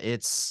stuff. Yeah,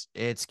 it's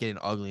getting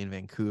ugly in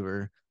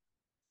Vancouver.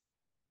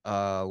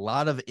 A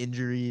lot of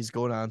injuries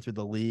going on through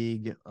the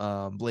league.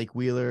 Blake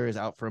Wheeler is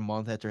out for a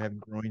month after having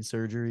groin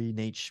surgery.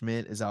 Nate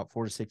Schmidt is out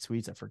 4 to 6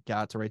 weeks. I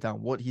forgot to write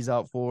down what he's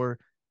out for.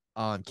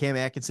 Cam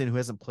Atkinson, who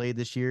hasn't played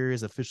this year,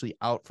 is officially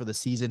out for the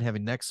season,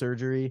 having neck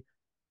surgery.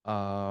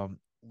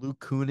 Luke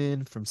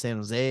Kunin from San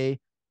Jose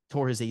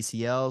tore his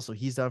ACL, so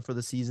he's done for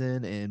the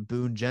season. And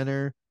Boone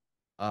Jenner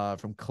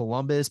from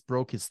Columbus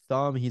broke his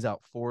thumb. He's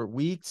out 4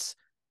 weeks.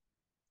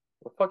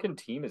 What fucking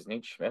team is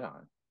Nate Schmidt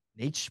on?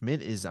 Nate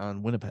Schmidt is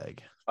on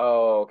Winnipeg.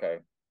 Oh, okay.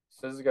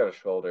 Says he got a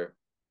shoulder.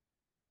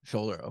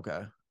 Shoulder.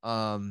 Okay.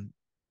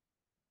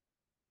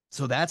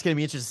 So that's gonna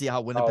be interesting to see how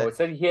Oh, Winnipeg. it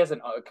said he has a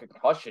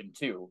concussion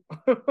too,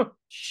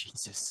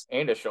 Jesus.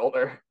 and a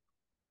shoulder.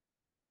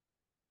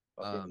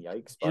 Fucking Um,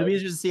 yikes, it'll be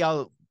bud. interesting to see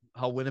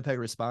how Winnipeg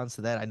responds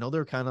to that. I know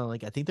they're kind of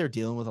like I think they're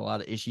dealing with a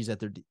lot of issues at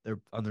their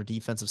on their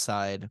defensive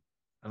side.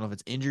 I don't know if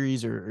it's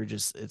injuries or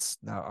just it's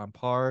not on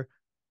par.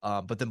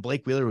 But then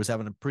Blake Wheeler was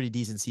having a pretty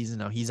decent season.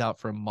 Now he's out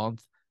for a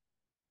month.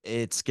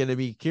 It's gonna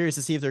be curious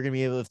to see if they're gonna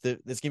be able if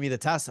this gonna be the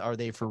test. Are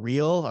they for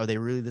real? Are they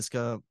really this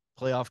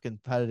playoff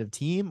competitive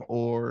team,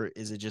 or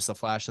is it just a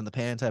flash in the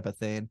pan type of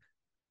thing?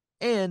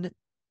 And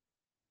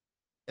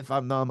if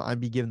I'm them, I'd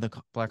be giving the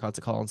Blackhawks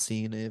a call and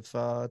seeing if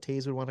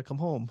Tays would want to come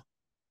home.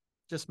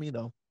 Just me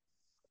though.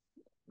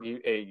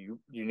 You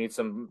need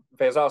some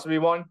face-offs to be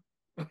won.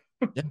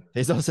 Yeah,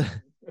 Tays also.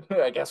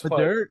 I guess But what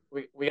they're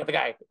we got the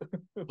guy.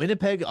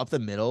 Winnipeg up the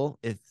middle.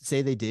 If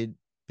say they did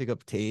pick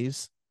up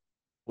Taves,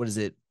 what is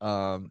it?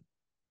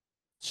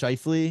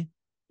 Shifley,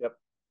 Yep,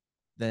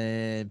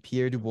 then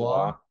Pierre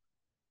Dubois, Dubois,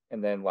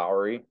 and then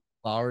Lowry.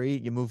 Lowry.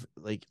 You move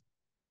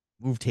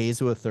Taves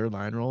to a third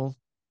line role.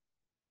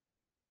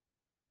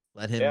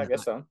 Let Yeah, him I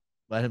guess so.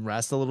 let him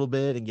rest a little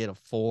bit and get a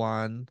full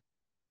on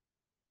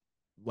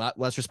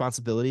less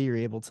responsibility. You're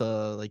able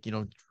to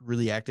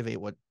really activate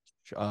what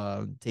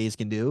Taves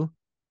can do.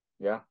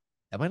 Yeah.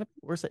 That might not be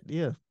the worst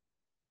idea.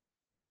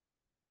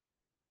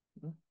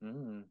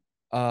 Mm-hmm.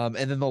 And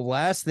then the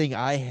last thing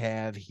I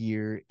have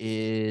here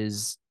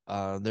is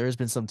there's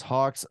been some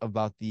talks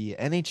about the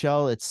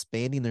NHL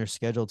expanding their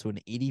schedule to an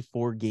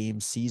 84 game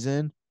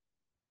season,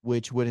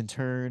 which would in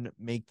turn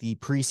make the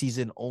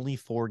preseason only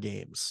 4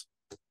 games.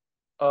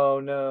 Oh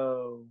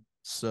no.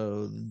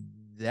 So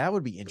that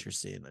would be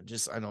interesting.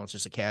 I know it's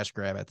just a cash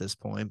grab at this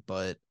point,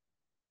 but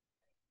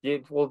Yeah,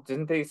 well,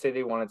 didn't they say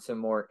they wanted some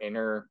more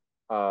inner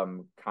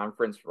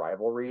conference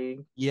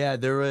rivalry yeah,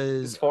 there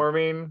is was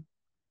forming?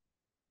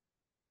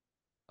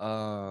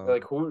 um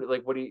Like who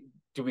like what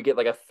do we get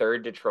like a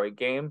third Detroit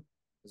game?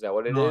 Is that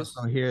what it no, is?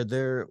 so here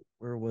there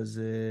where was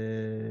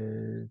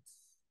it?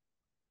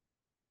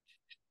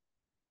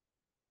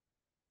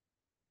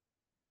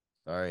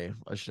 Sorry,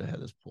 I should have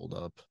had this pulled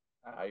up.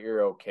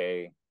 You're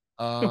okay.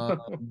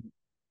 Um,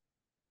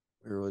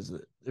 where was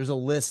it? There's a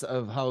list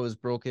of how it was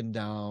broken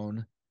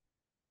down.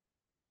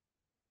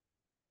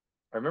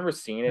 I remember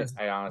seeing it. Yes.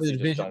 I The honestly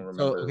just don't division.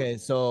 So remember. okay,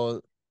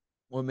 so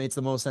what makes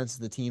the most sense is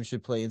the team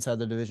should play inside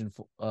the division.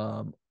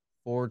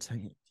 Four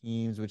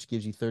teams, which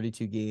gives you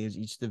 32 games.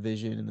 Each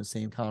division in the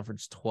same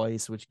conference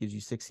twice, which gives you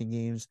 16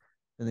 games.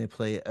 Then they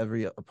play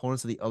every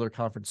opponents of the other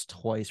conference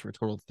twice for a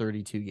total of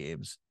 32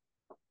 games.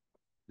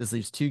 This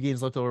leaves 2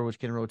 games left over, which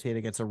can rotate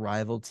against a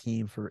rival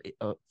team for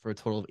a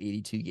total of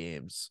 82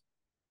 games.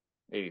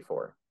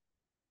 84,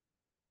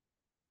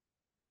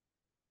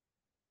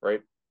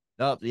 right?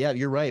 Oh, yeah,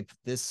 you're right.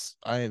 This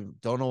I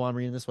don't know why I'm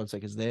reading this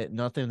website because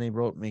nothing they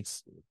wrote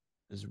makes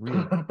is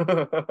real.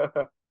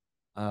 Yeah,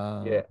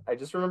 Um, I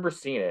just remember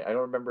seeing it. I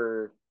don't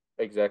remember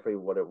exactly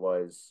what it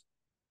was.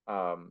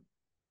 Um,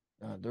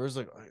 there was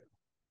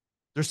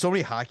there's so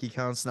many hockey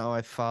counts now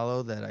I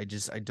follow that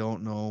I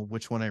don't know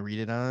which one I read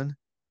it on.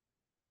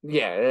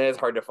 yeah, it's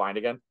hard to find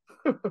again.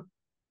 Was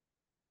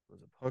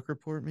it Puck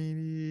Report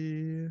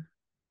maybe?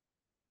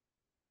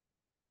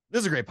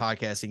 This is a great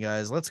podcasting,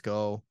 guys. Let's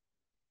go.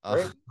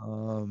 Right?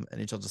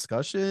 NHL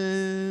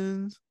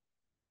discussions.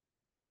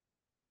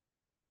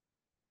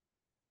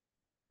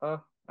 I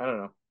don't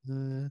know.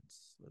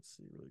 Let's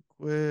see really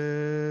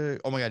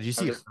quick. Oh my god, did you I'm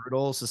see just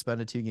Hurdle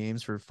suspended 2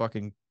 games for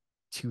fucking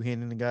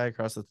two-handing the guy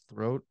across the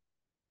throat?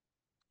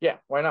 yeah,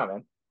 why not,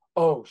 man?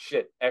 Oh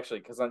shit, actually,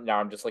 because now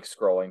I'm just like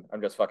scrolling.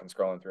 I'm just fucking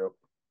scrolling through.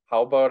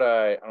 How about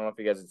I don't know if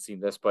you guys had seen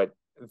this, but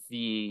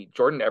the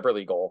Jordan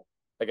Eberle goal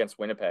against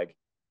Winnipeg,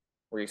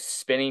 where he's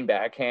spinning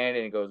backhand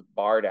and it goes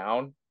bar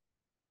down.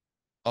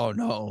 Oh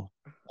no.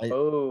 I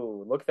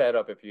Oh, look that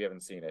up if you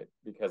haven't seen it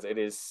because it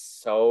is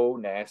so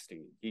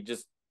nasty.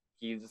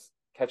 He's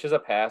catches a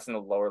pass in the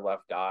lower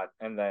left dot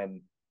and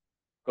then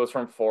goes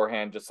from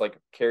forehand, just like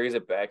carries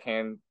it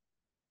backhand,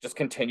 just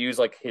continues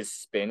like his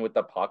spin with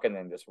the puck and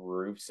then just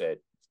roofs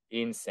it. It's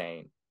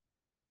insane.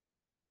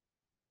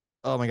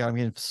 oh my god, I'm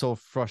getting so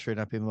frustrated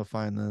not being able to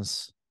find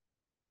this.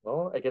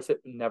 Well, I guess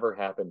it never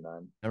happened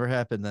then. Never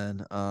happened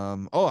then.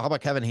 Oh, how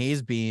about Kevin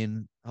Hayes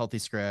being healthy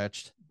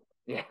scratched?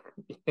 Yeah.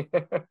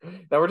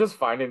 Now we're just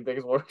finding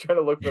things. We're trying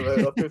to look for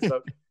the other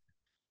stuff.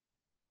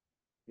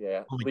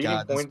 Yeah. Oh my Leading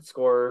god, this point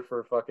scorer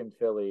for fucking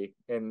Philly.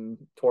 And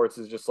Torts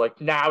is just like,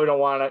 nah, we don't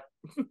want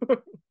it.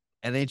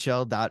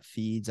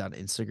 NHL.feeds on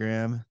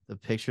Instagram, the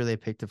picture they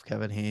picked of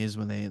Kevin Hayes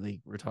when they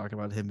were talking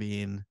about him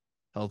being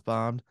health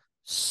bombed,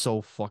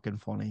 so fucking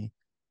funny.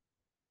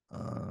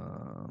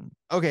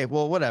 Okay,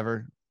 well,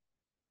 whatever.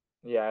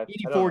 Yeah, I don't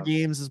 84 know.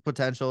 games is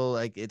potential.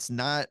 Like it's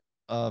not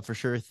for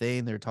sure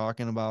thing. They're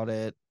talking about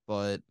it,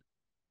 but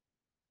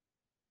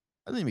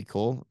I think it'd be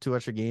cool. 2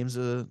 extra games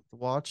to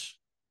watch.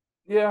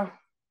 Yeah.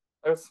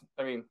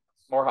 I mean,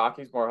 more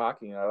hockey's more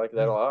hockey. I like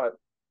that a Yeah. lot.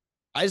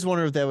 I just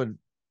wonder if that would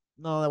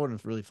no, that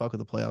wouldn't really fuck with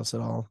the playoffs at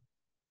all.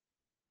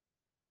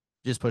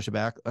 Just push it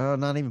back.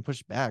 Not even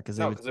push it back because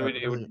No, because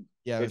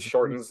it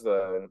shortens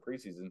the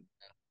preseason.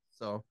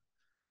 So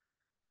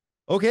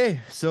okay,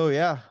 so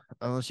yeah,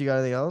 unless you got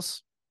anything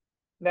else.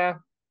 Nah.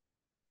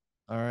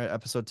 All right,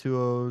 episode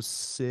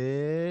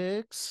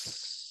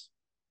 206.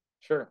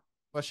 Sure.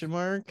 Question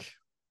mark.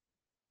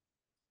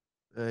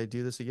 Did I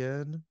do this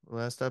again?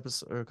 Last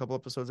episode or a couple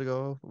episodes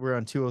ago. We're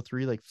on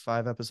 203, like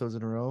 5 episodes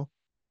in a row.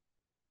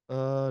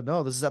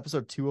 No, this is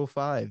episode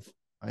 205.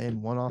 I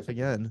am one off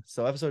again.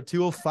 So episode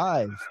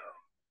 205.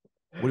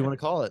 What do you want to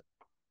call it?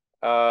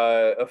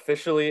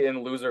 Officially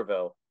in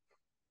Loserville.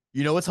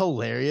 You know what's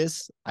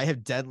hilarious? I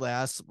have dead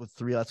last with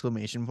 3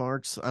 exclamation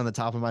marks on the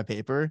top of my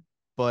paper,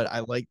 but I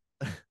like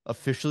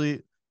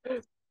officially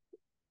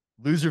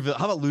Loserville.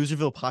 How about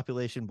Loserville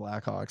population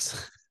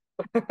Blackhawks?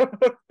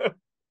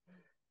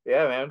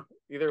 Yeah, man.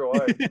 Either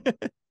way.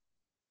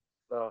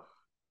 Oh.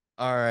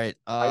 All right.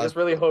 I just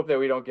really hope that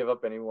we don't give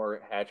up any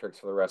more hat tricks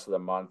for the rest of the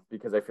month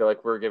because I feel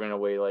like we're giving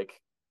away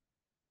like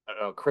I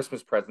don't know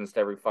Christmas presents to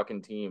every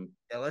fucking team.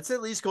 Yeah, let's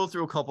at least go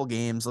through a couple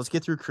games. Let's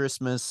get through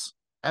Christmas.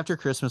 After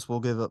Christmas, we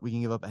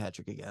can give up a hat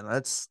trick again.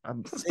 I'm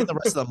saying the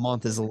rest of the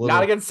month is a little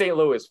not against St.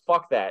 Louis.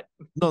 Fuck that.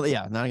 No,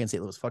 yeah, not against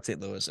St. Louis. Fuck St.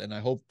 Louis. And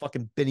I hope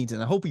fucking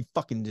Bennington. I hope we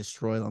fucking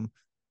destroy them.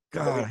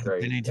 God,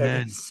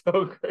 Bennington.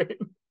 So great.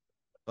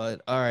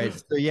 But all right.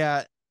 So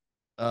yeah,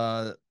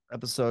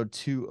 episode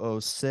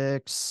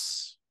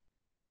 206.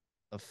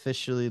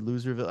 Officially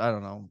Loserville. I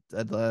don't know.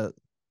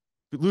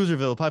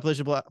 Loserville,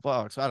 population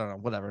blocks. I don't know.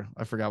 Whatever.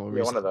 I forgot what we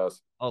were one of those.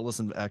 I'll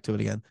listen back to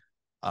it again.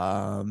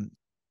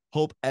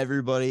 Hope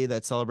everybody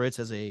that celebrates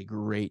has a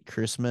great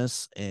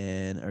Christmas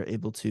and are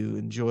able to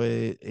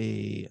enjoy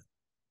a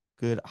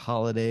good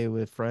holiday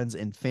with friends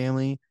and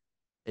family.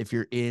 If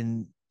you're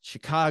in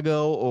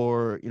Chicago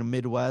or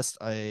Midwest,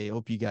 I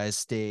hope you guys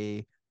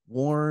stay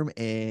warm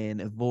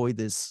and avoid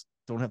this.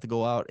 Don't have to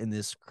go out in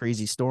this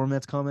crazy storm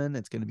that's coming.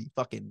 It's going to be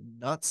fucking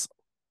nuts.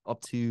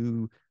 Up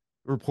to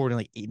reporting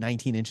like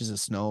 19 inches of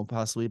snow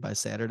possibly by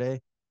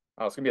Saturday.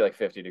 Oh, it's gonna be like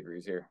 50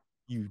 degrees here.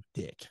 You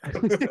dick.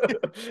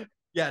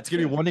 Yeah, it's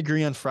gonna be 1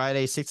 degree on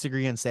Friday, 6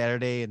 degree on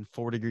Saturday, and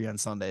 4 degree on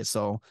Sunday.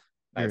 So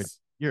nice.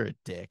 You're a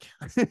dick.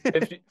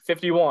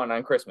 51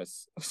 on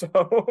Christmas. So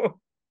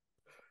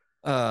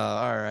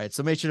all right.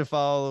 So make sure to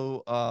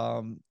follow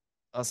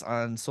us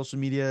on social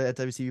media at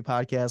WCB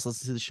Podcast.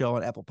 Listen to the show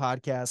on Apple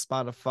Podcasts,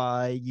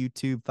 Spotify,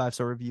 YouTube,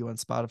 5-star review on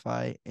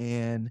Spotify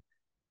and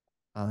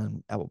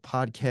on Apple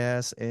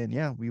Podcasts. And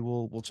yeah,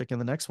 we'll check in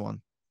the next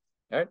one.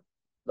 All right.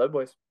 Love,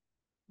 boys.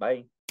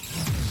 Bye.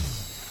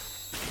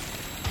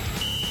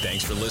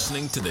 Thanks for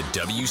listening to the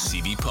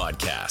WCB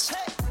Podcast.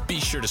 Be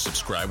sure to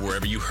subscribe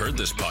wherever you heard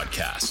this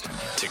podcast.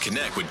 To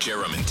connect with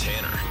Jerem and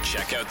Tanner,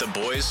 check out the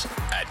boys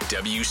at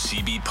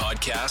WCB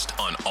Podcast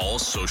on all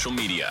social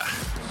media.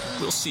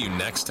 We'll see you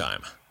next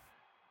time.